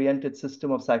community-oriented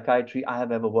system of psychiatry I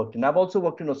have ever worked in. I've also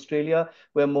worked in Australia,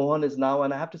 where Mohan is now,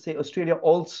 and I have to say Australia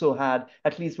also had,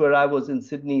 at least where I was in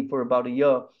Sydney for about a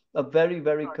year, a very,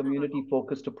 very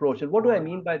community-focused approach. And what do I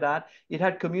mean by that? It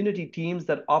had community teams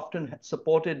that often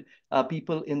supported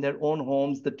people in their own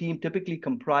homes. The team typically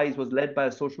was led by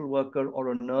a social worker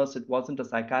or a nurse. It wasn't a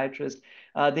psychiatrist.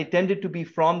 They tended to be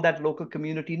from that local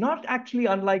community, not actually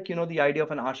unlike, the idea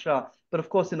of an asha, but of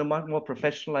course in a much more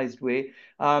professionalized way.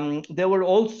 There were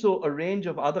also a range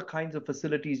of other kinds of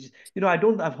facilities. I've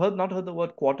not heard the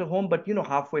word quarter home, but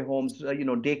halfway homes,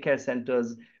 daycare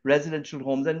centers, residential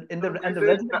homes, and the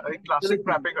residential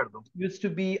used to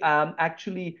be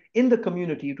actually in the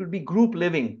community. It would be group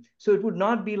living, so it would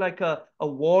not be like a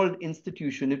walled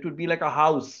institution. It would be like a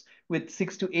house with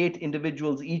 6 to 8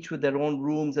 individuals, each with their own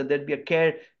rooms, and there'd be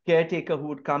a caretaker who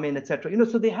would come in, etc.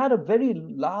 So they had a very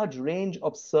large range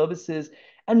of services,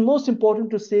 and most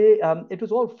important to say, it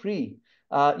was all free.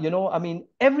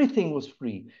 Everything was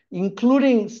free,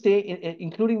 including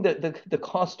the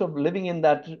cost of living in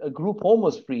that group home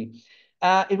was free.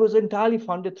 It was entirely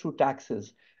funded through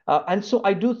taxes. And so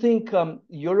I do think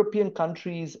European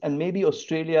countries and maybe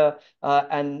Australia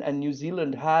and New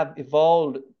Zealand have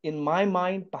evolved, in my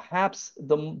mind, perhaps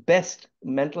the best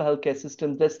mental health care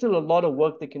systems. There's still a lot of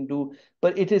work they can do,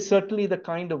 but it is certainly the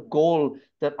kind of goal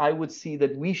that I would see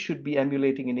that we should be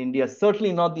emulating in India.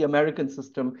 Certainly not the American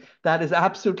system. That is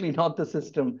absolutely not the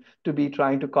system to be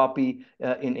trying to copy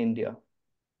in India.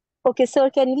 Okay, sir,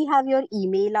 can we have your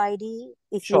email ID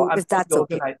if that's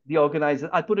okay? The organizer.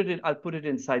 I'll put it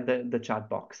inside the chat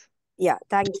box. Yeah,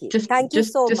 thank you. Thank you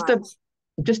so much.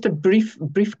 Just a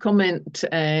brief comment,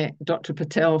 Dr.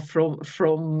 Patel,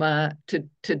 from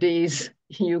today's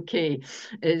UK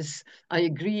is, I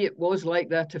agree it was like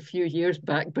that a few years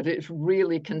back, but it's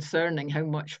really concerning how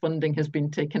much funding has been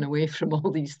taken away from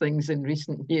all these things in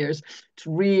recent years. It's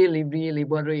really, really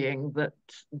worrying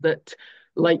that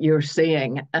like you're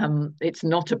saying, it's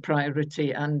not a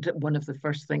priority and one of the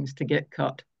first things to get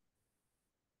cut.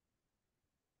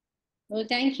 Well,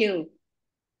 thank you.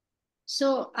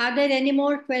 So are there any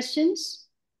more questions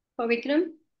for Vikram?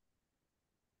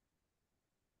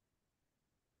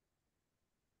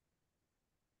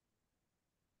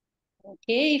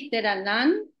 Okay, if there are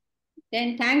none,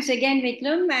 then thanks again,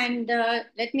 Vikram, and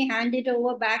let me hand it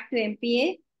over back to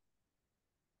MPA.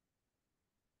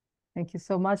 Thank you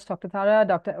so much, Dr. Thara.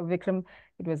 Dr. Vikram,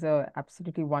 it was an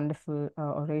absolutely wonderful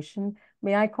oration.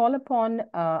 May I call upon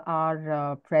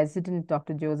our President,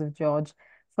 Dr. Joseph George,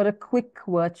 for a quick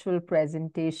virtual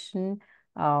presentation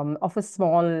of a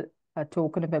small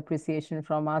token of appreciation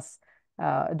from us.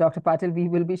 Dr. Patel, we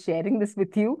will be sharing this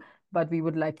with you, but we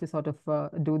would like to sort of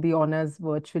do the honors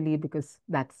virtually because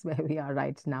that's where we are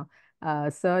right now.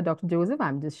 Sir, Dr. Joseph,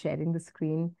 I'm just sharing the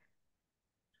screen.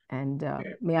 And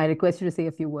may I request you to say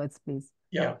a few words, please?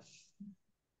 Yeah.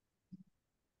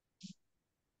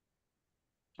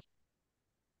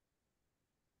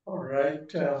 All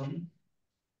right.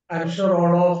 I'm sure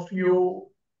all of you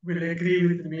will agree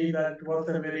with me that it was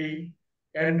a very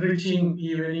enriching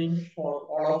evening for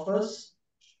all of us.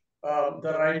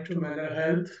 The right to mental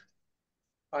health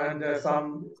and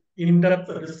some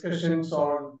in-depth discussions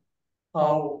on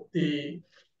how the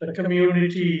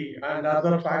community and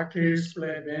other factors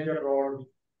play a major role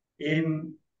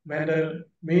in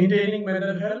maintaining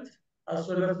mental health, as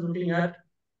well as looking at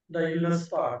the illness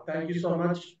part. Thank you so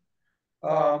much,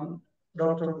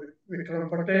 Dr. Vikram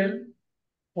Patel,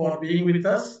 for being with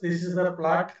us. This is the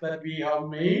plaque that we have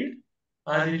made,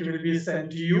 and it will be sent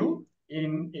to you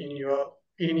in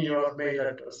your mail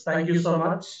address. Thank you so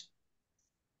much.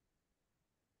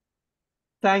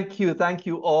 Thank you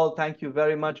all. Thank you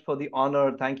very much for the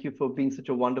honor. Thank you for being such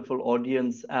a wonderful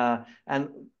audience, and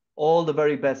all the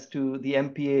very best to the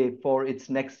MPA for its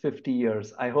next 50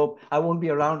 years. I hope I won't be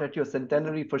around at your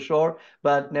centenary for sure,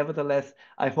 but nevertheless,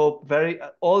 I hope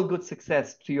all good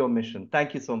success to your mission.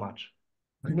 Thank you so much.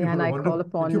 Thank you for a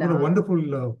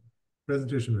wonderful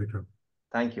presentation, Vikram.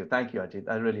 Thank you, Ajit.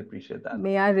 I really appreciate that.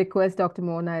 May I request Dr.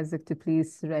 Mohan Isaac to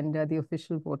please render the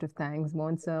official vote of thanks.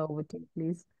 Mohan sir, over to you,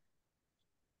 please.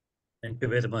 Thank you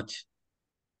very much.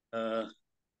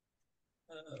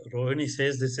 Rohini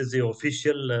says this is the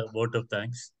official vote of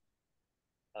thanks.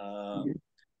 I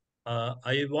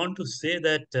want to say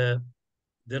that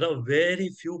there are very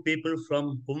few people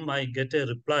from whom I get a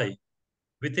reply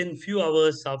within few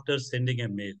hours after sending a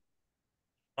mail.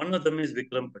 One of them is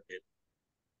Vikram Patel.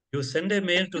 You send a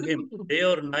mail to him day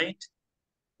or night,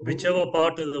 whichever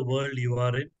part of the world you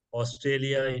are in,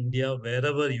 Australia, India,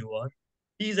 wherever you are.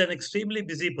 He is an extremely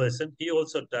busy person. He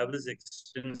also travels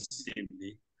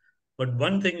extensively. But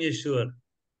one thing is sure,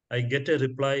 I get a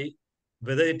reply,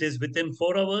 whether it is within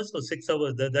 4 hours or 6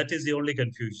 hours, that is the only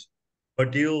confusion.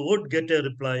 But you would get a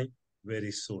reply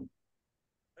very soon.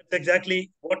 That's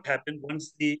exactly what happened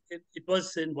once it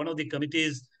was in one of the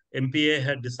committees, MPA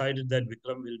had decided that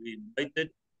Vikram will be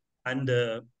invited, and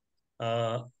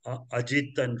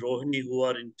Ajit and Rohini, who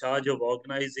are in charge of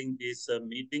organizing these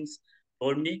meetings,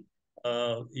 told me,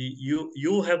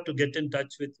 you have to get in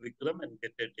touch with Vikram and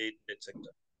get a date, etc.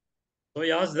 So I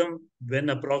asked them when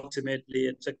approximately,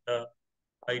 etc.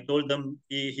 I told them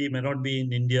he may not be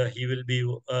in India. He will be.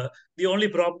 The only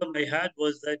problem I had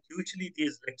was that usually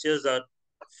these lectures are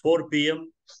 4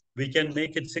 p.m. We can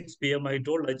make it 6 p.m. I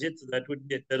told Ajit that would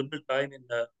be a terrible time in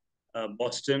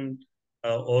Boston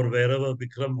or wherever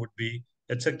Vikram would be,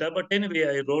 etc. But anyway,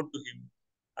 I wrote to him.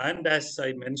 And as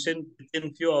I mentioned,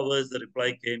 within few hours, the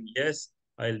reply came, yes,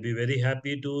 I'll be very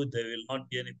happy to. There will not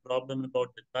be any problem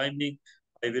about the timing.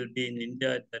 I will be in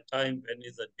India at that time. When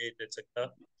is the date,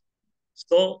 etc.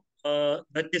 So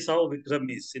that is how Vikram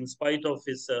is. In spite of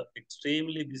his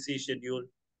extremely busy schedule,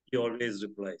 he always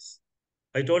replies.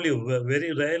 I told you,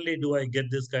 very rarely do I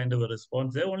get this kind of a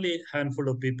response. There are only a handful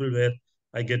of people where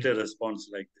I get a response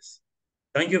like this.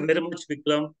 Thank you very much,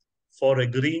 Vikram, for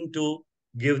agreeing to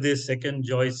give this second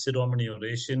Joyce Siromoni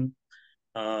oration.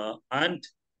 I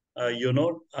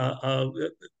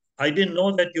didn't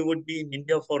know that you would be in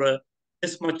India for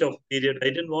this much of period. I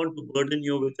didn't want to burden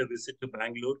you with a visit to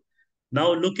Bangalore.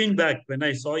 Now, looking back, when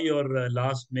I saw your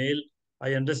last mail,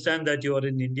 I understand that you are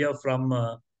in India from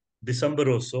December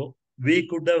or so. We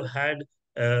could have had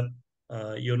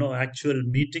actual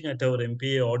meeting at our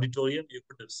MPA auditorium. You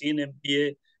could have seen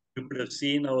MPA. You could have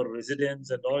seen our residents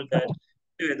and all that.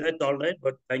 Anyway, that's all right,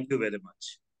 but thank you very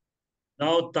much.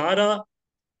 Now, Thara,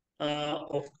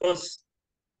 of course,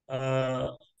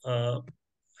 has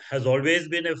always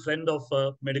been a friend of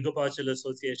Medico-Pastoral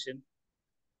Association.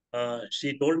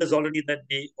 She told us already that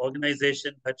the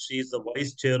organization that she is the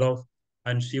vice chair of,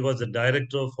 and she was the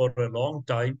director for a long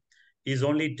time, is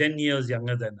only 10 years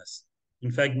younger than us.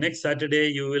 In fact, next Saturday,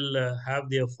 you will have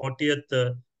their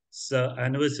 40th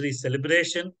anniversary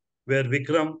celebration, where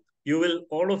Vikram,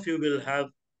 all of you will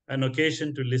have an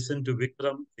occasion to listen to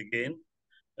Vikram again,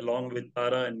 along with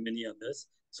Thara and many others.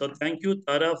 So thank you,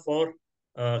 Thara, for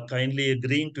kindly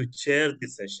agreeing to chair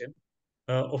this session.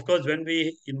 Of course, when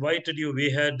we invited you, we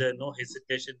had no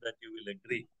hesitation that you will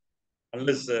agree,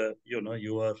 unless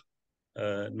you are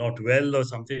not well or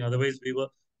something. Otherwise,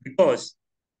 because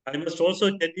I must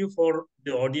also tell you, for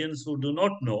the audience who do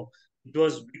not know, it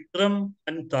was Vikram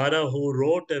and Thara who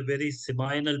wrote a very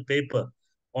seminal paper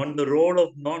on the role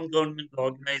of non-government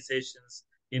organizations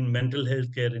in mental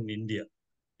health care in India,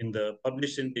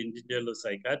 published in the Indian Journal of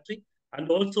Psychiatry, and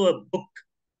also a book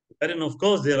wherein, of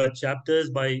course, there are chapters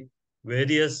by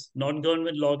various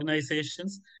non-governmental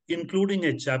organizations, including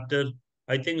a chapter,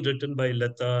 I think, written by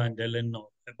Lata and Ellen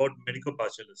about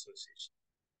Medico-Pastoral Association.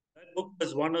 That book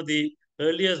was one of the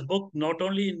earliest books, not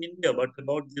only in India, but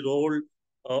about the role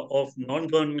of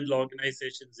non-governmental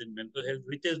organizations in mental health,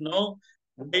 which is now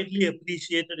widely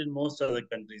appreciated in most other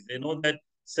countries. They know that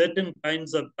certain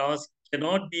kinds of tasks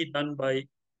cannot be done by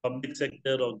public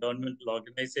sector or governmental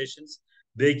organizations.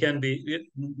 They can be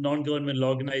non-governmental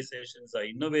organizations, are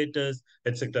innovators,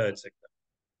 etc., etc.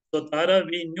 So, Thara,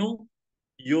 we knew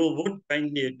you would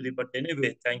kindly agree, but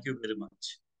anyway, thank you very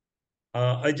much.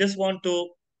 I just want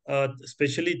to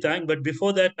especially thank, but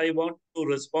before that, I want to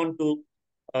respond to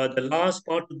the last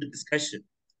part of the discussion.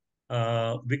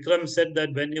 Vikram said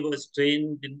that when he was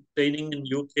training in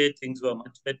UK, things were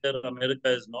much better. America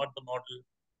is not the model.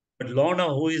 But Lorna,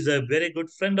 who is a very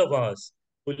good friend of ours,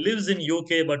 who lives in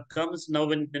UK but comes now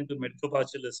into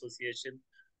Medico-Pastoral Association.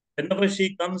 Whenever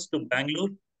she comes to Bangalore,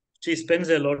 she spends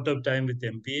a lot of time with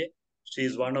MPA. She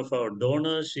is one of our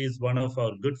donors. She is one of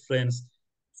our good friends.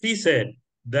 She said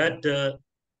that,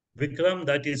 Vikram,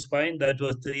 that is fine. That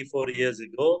was 3-4 years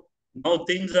ago. Now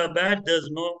things are bad. There's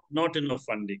not enough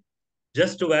funding.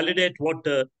 Just to validate what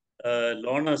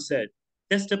Lorna said,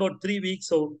 just about 3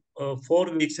 weeks or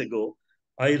 4 weeks ago,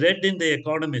 I read in The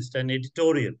Economist an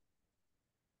editorial.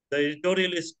 The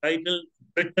editorial is titled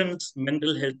Britain's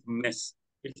Mental Health Mess.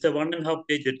 It's a 1.5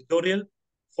 page editorial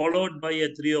followed by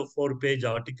a 3 or 4 page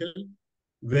article.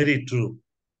 Very true.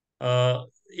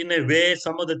 In a way,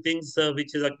 some of the things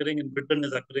which is occurring in Britain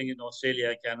is occurring in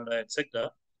Australia, Canada,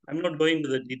 etc. I'm not going into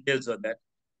the details of that.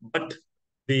 But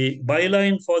the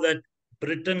byline for that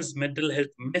Britain's mental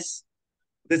health mess,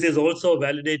 this is also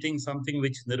validating something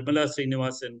which Nirmala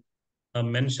Srinivasan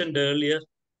mentioned earlier.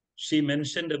 She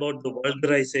mentioned about the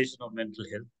vulgarization of mental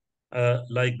health.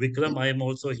 Like Vikram, I am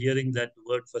also hearing that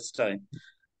word first time.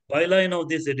 Byline of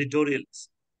this editorial is,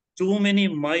 too many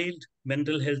mild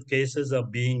mental health cases are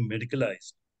being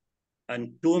medicalized and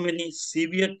too many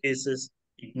severe cases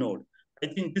ignored. I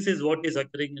think this is what is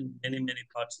occurring in many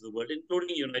parts of the world,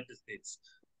 including United States.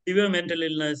 Severe mental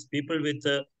illness, people with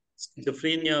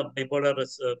schizophrenia, bipolar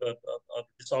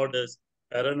disorders,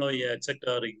 paranoia, etc.,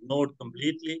 are ignored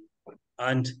completely.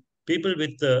 And people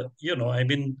with,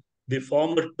 the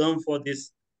former term for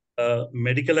this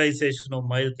medicalization of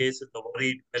mild cases, the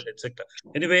worried, well, etc.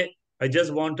 Anyway, I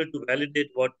just wanted to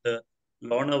validate what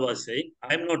Lorna was saying.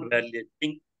 I'm not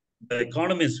validating. The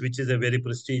Economist, which is a very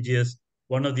prestigious,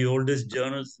 one of the oldest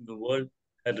journals in the world,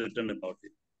 had written about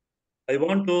it. I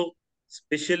want to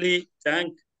specially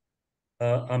thank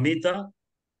Amita.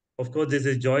 Of course, this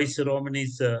is Joyce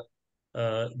Siromoni's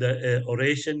the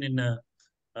oration in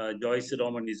Joyce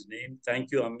Siromoni's name.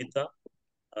 Thank you, Amita.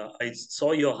 I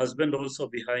saw your husband also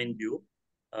behind you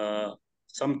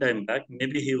some time back.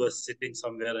 Maybe he was sitting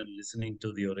somewhere and listening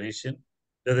to the oration.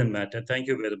 Doesn't matter. Thank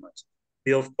you very much.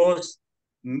 We, of course,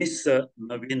 miss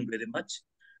Naveen very much.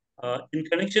 In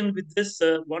connection with this,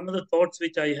 one of the thoughts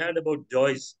which I had about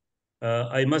Joyce,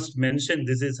 I must mention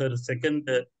this is her second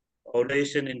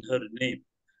oration in her name.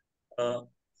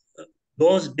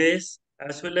 Those days,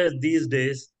 as well as these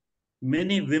days,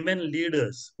 many women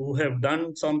leaders who have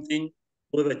done something,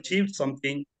 who have achieved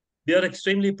something, they are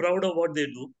extremely proud of what they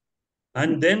do.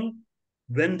 And then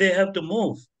when they have to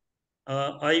move,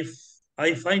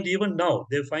 I find even now,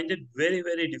 they find it very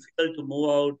difficult to move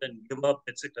out and give up,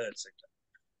 etc., etc.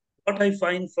 What I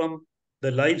find from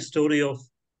the life story of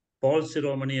Paul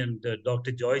Siromoni and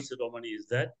Dr. Joyce Siromoni is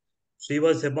that she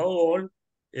was above all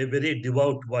a very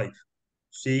devout wife.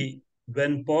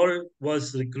 When Paul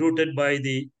was recruited by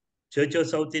the Church of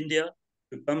South India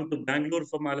to come to Bangalore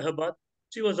from Allahabad,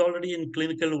 she was already in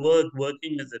clinical work,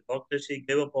 working as a doctor. She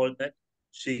gave up all that.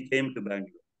 She came to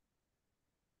Bangalore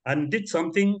and did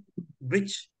something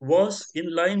which was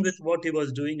in line with what he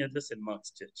was doing at the St.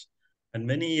 Mark's Church. And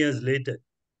many years later,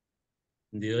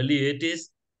 in the early 80s,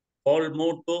 Paul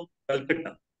moved to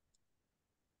Calcutta.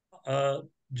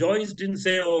 Joyce didn't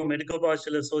say, oh,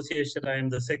 Medico-Pastoral Association, I am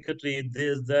the secretary,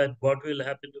 this, that, what will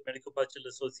happen to Medico-Pastoral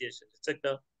Association,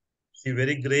 etc. She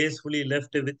very gracefully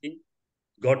left everything,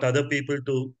 got other people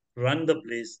to run the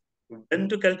place, went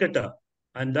to Calcutta.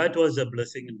 And that was a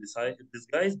blessing in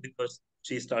disguise because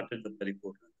she started the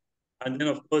Paripurna. And then,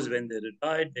 of course, when they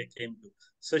retired, they came to.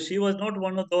 So she was not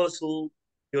one of those who,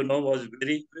 was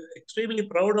extremely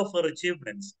proud of her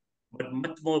achievements, but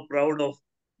much more proud of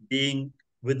being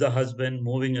with the husband,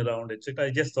 moving around, etc.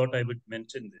 I just thought I would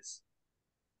mention this.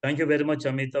 Thank you very much,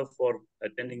 Amita, for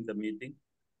attending the meeting.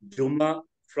 Juma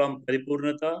from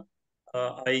Paripurnata,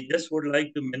 I just would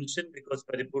like to mention, because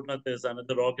Paripurnata is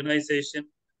another organization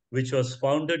which was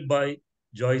founded by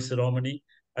Joyce Siromoni.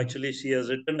 Actually, she has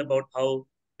written about how,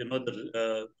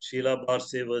 the Sheila Bar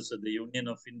Savers of the Union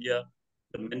of India,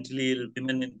 the mentally ill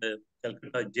women in the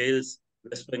Calcutta jails,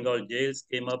 West Bengal jails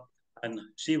came up, and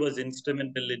she was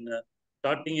instrumental in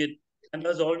starting it. And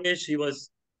as always, she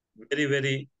was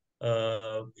very,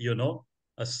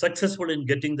 successful in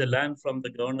getting the land from the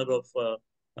governor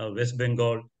of West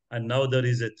Bengal. And now there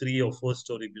is a 3 or 4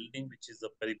 story building, which is the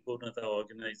Paripurnata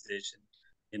organization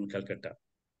in Calcutta.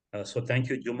 So thank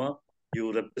you, Juma.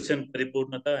 You represent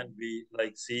Paripurnata and we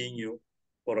like seeing you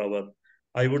for our.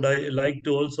 I would like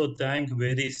to also thank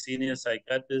very senior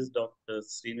psychiatrists, Dr.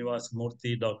 Srinivas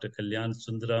Murthy, Dr. Kalyan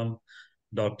Sundaram,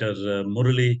 Dr.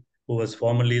 Murali, who was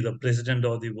formerly the president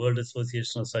of the World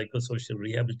Association of Psychosocial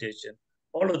Rehabilitation,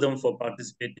 all of them for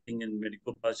participating in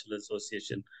Medico-Pastoral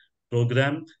Association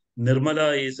program.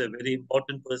 Nirmala is a very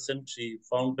important person. She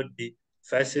founded the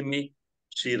Fasimi.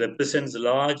 She represents a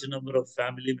large number of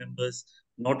family members,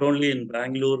 not only in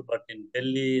Bangalore, but in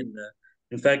Delhi.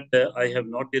 In fact, I have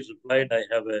not yet replied. I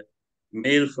have a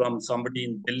mail from somebody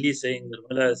in Delhi saying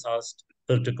Nirmala has asked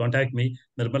her to contact me.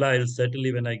 Nirmala, I'll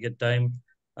certainly, when I get time,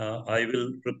 I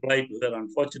will reply to her.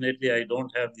 Unfortunately, I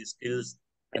don't have the skills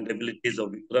and abilities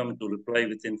of Vikram to reply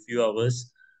within few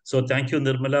hours. So thank you,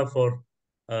 Nirmala, for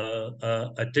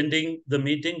attending the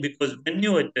meeting, because when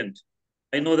you attend,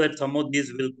 I know that some of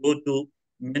these will go to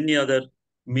many other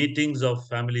meetings of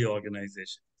family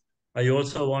organizations. I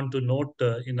also want to note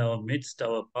in our midst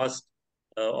our past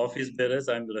office bearers.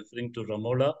 I'm referring to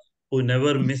Ramola, who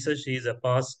never misses. She is a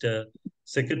past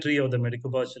secretary of the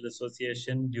Medico-Pastoral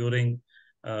Association during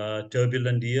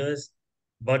turbulent years.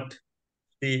 But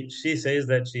she says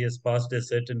that she has passed a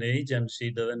certain age and she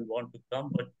doesn't want to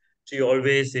come, but she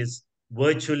always is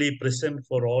virtually present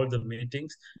for all the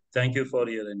meetings. Thank you for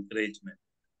your encouragement.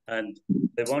 And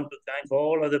I want to thank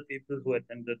all other people who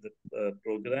attended the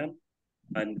program.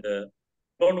 And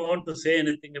don't want to say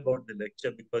anything about the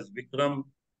lecture because Vikram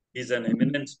is an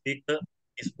eminent speaker.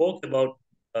 He spoke about,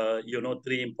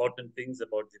 three important things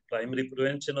about the primary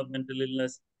prevention of mental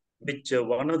illness, which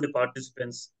one of the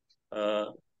participants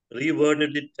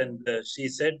reworded it, and she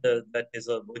said that is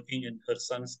working in her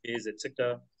son's case,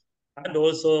 etc. And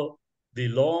also the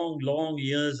long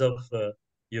years of,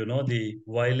 the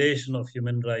violation of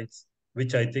human rights,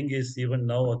 which I think is even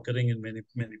now occurring in many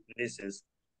places.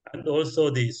 And also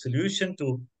the solution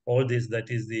to all this, that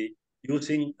is the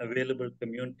using available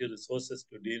community resources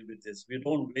to deal with this. We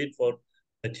don't wait for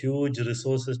that huge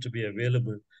resources to be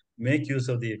available. Make use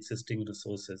of the existing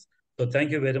resources. So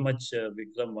thank you very much,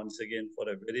 Vikram, once again for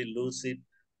a very lucid,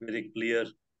 very clear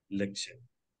lecture.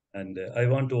 And I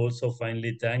want to also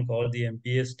finally thank all the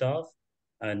MPA staff,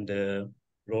 and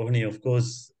Rohini, of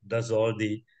course, does all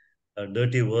the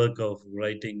dirty work of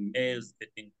writing mails,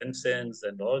 getting consents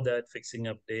and all that, fixing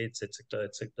up dates, etc.,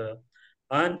 etc.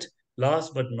 And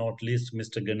last but not least,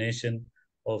 Mr. Ganeshan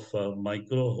of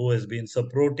Micro, who has been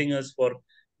supporting us for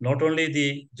not only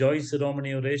the Joyce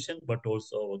Siromoni oration, but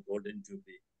also our Golden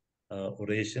Jubilee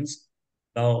orations.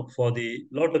 Now, for the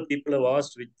lot of people have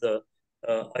asked, with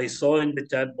I saw in the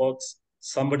chat box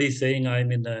somebody saying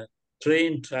I'm in a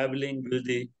train traveling. Will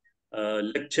the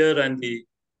lecture and the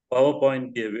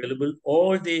PowerPoint be available?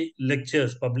 All the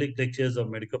lectures, public lectures of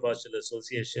Medico-Pastoral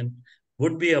Association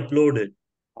would be uploaded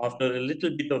after a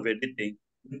little bit of editing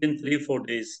within 3-4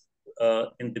 days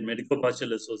in the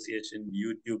Medico-Pastoral Association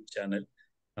YouTube channel.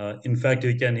 In fact,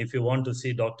 you can, if you want to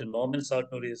see Dr. Norman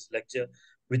Sartorius' lecture,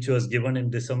 which was given in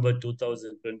December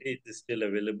 2020, it is still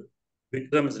available.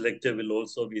 Vikram's lecture will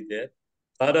also be there.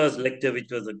 Thara's lecture,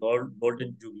 which was a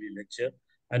Golden Jubilee lecture.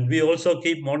 And we also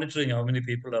keep monitoring how many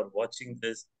people are watching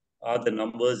this. Are the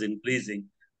numbers increasing?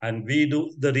 And we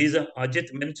do, the reason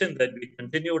Ajit mentioned that we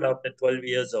continued after 12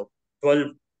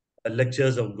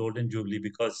 lectures of Golden Jubilee,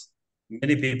 because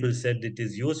many people said it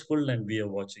is useful and we are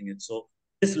watching it. So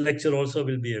this lecture also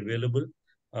will be available.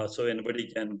 So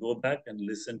anybody can go back and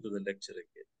listen to the lecture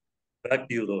again. Back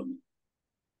to you, Rohini.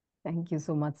 Thank you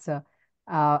so much, sir.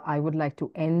 I would like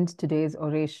to end today's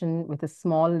oration with a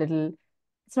small little,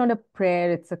 it's not a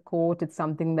prayer, it's a quote, it's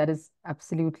something that is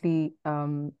absolutely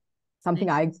something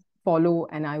I follow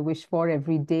and I wish for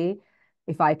every day.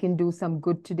 If I can do some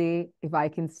good today, if I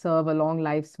can serve along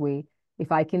life's way,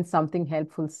 if I can something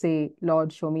helpful say,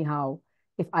 Lord, show me how.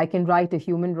 If I can right a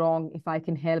human wrong, if I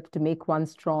can help to make one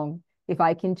strong, if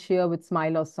I can cheer with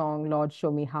smile or song, Lord,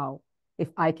 show me how. If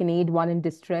I can aid one in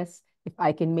distress, if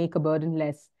I can make a burden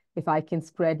less, if I can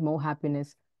spread more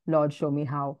happiness, Lord, show me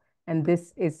how. And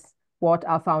this is what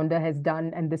our founder has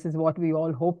done, and this is what we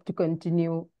all hope to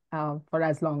continue for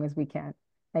as long as we can.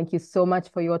 Thank you so much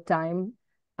for your time.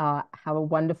 Have a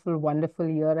wonderful, wonderful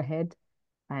year ahead,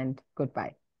 and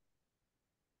goodbye.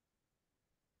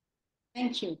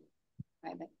 Thank you.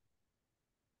 Bye-bye.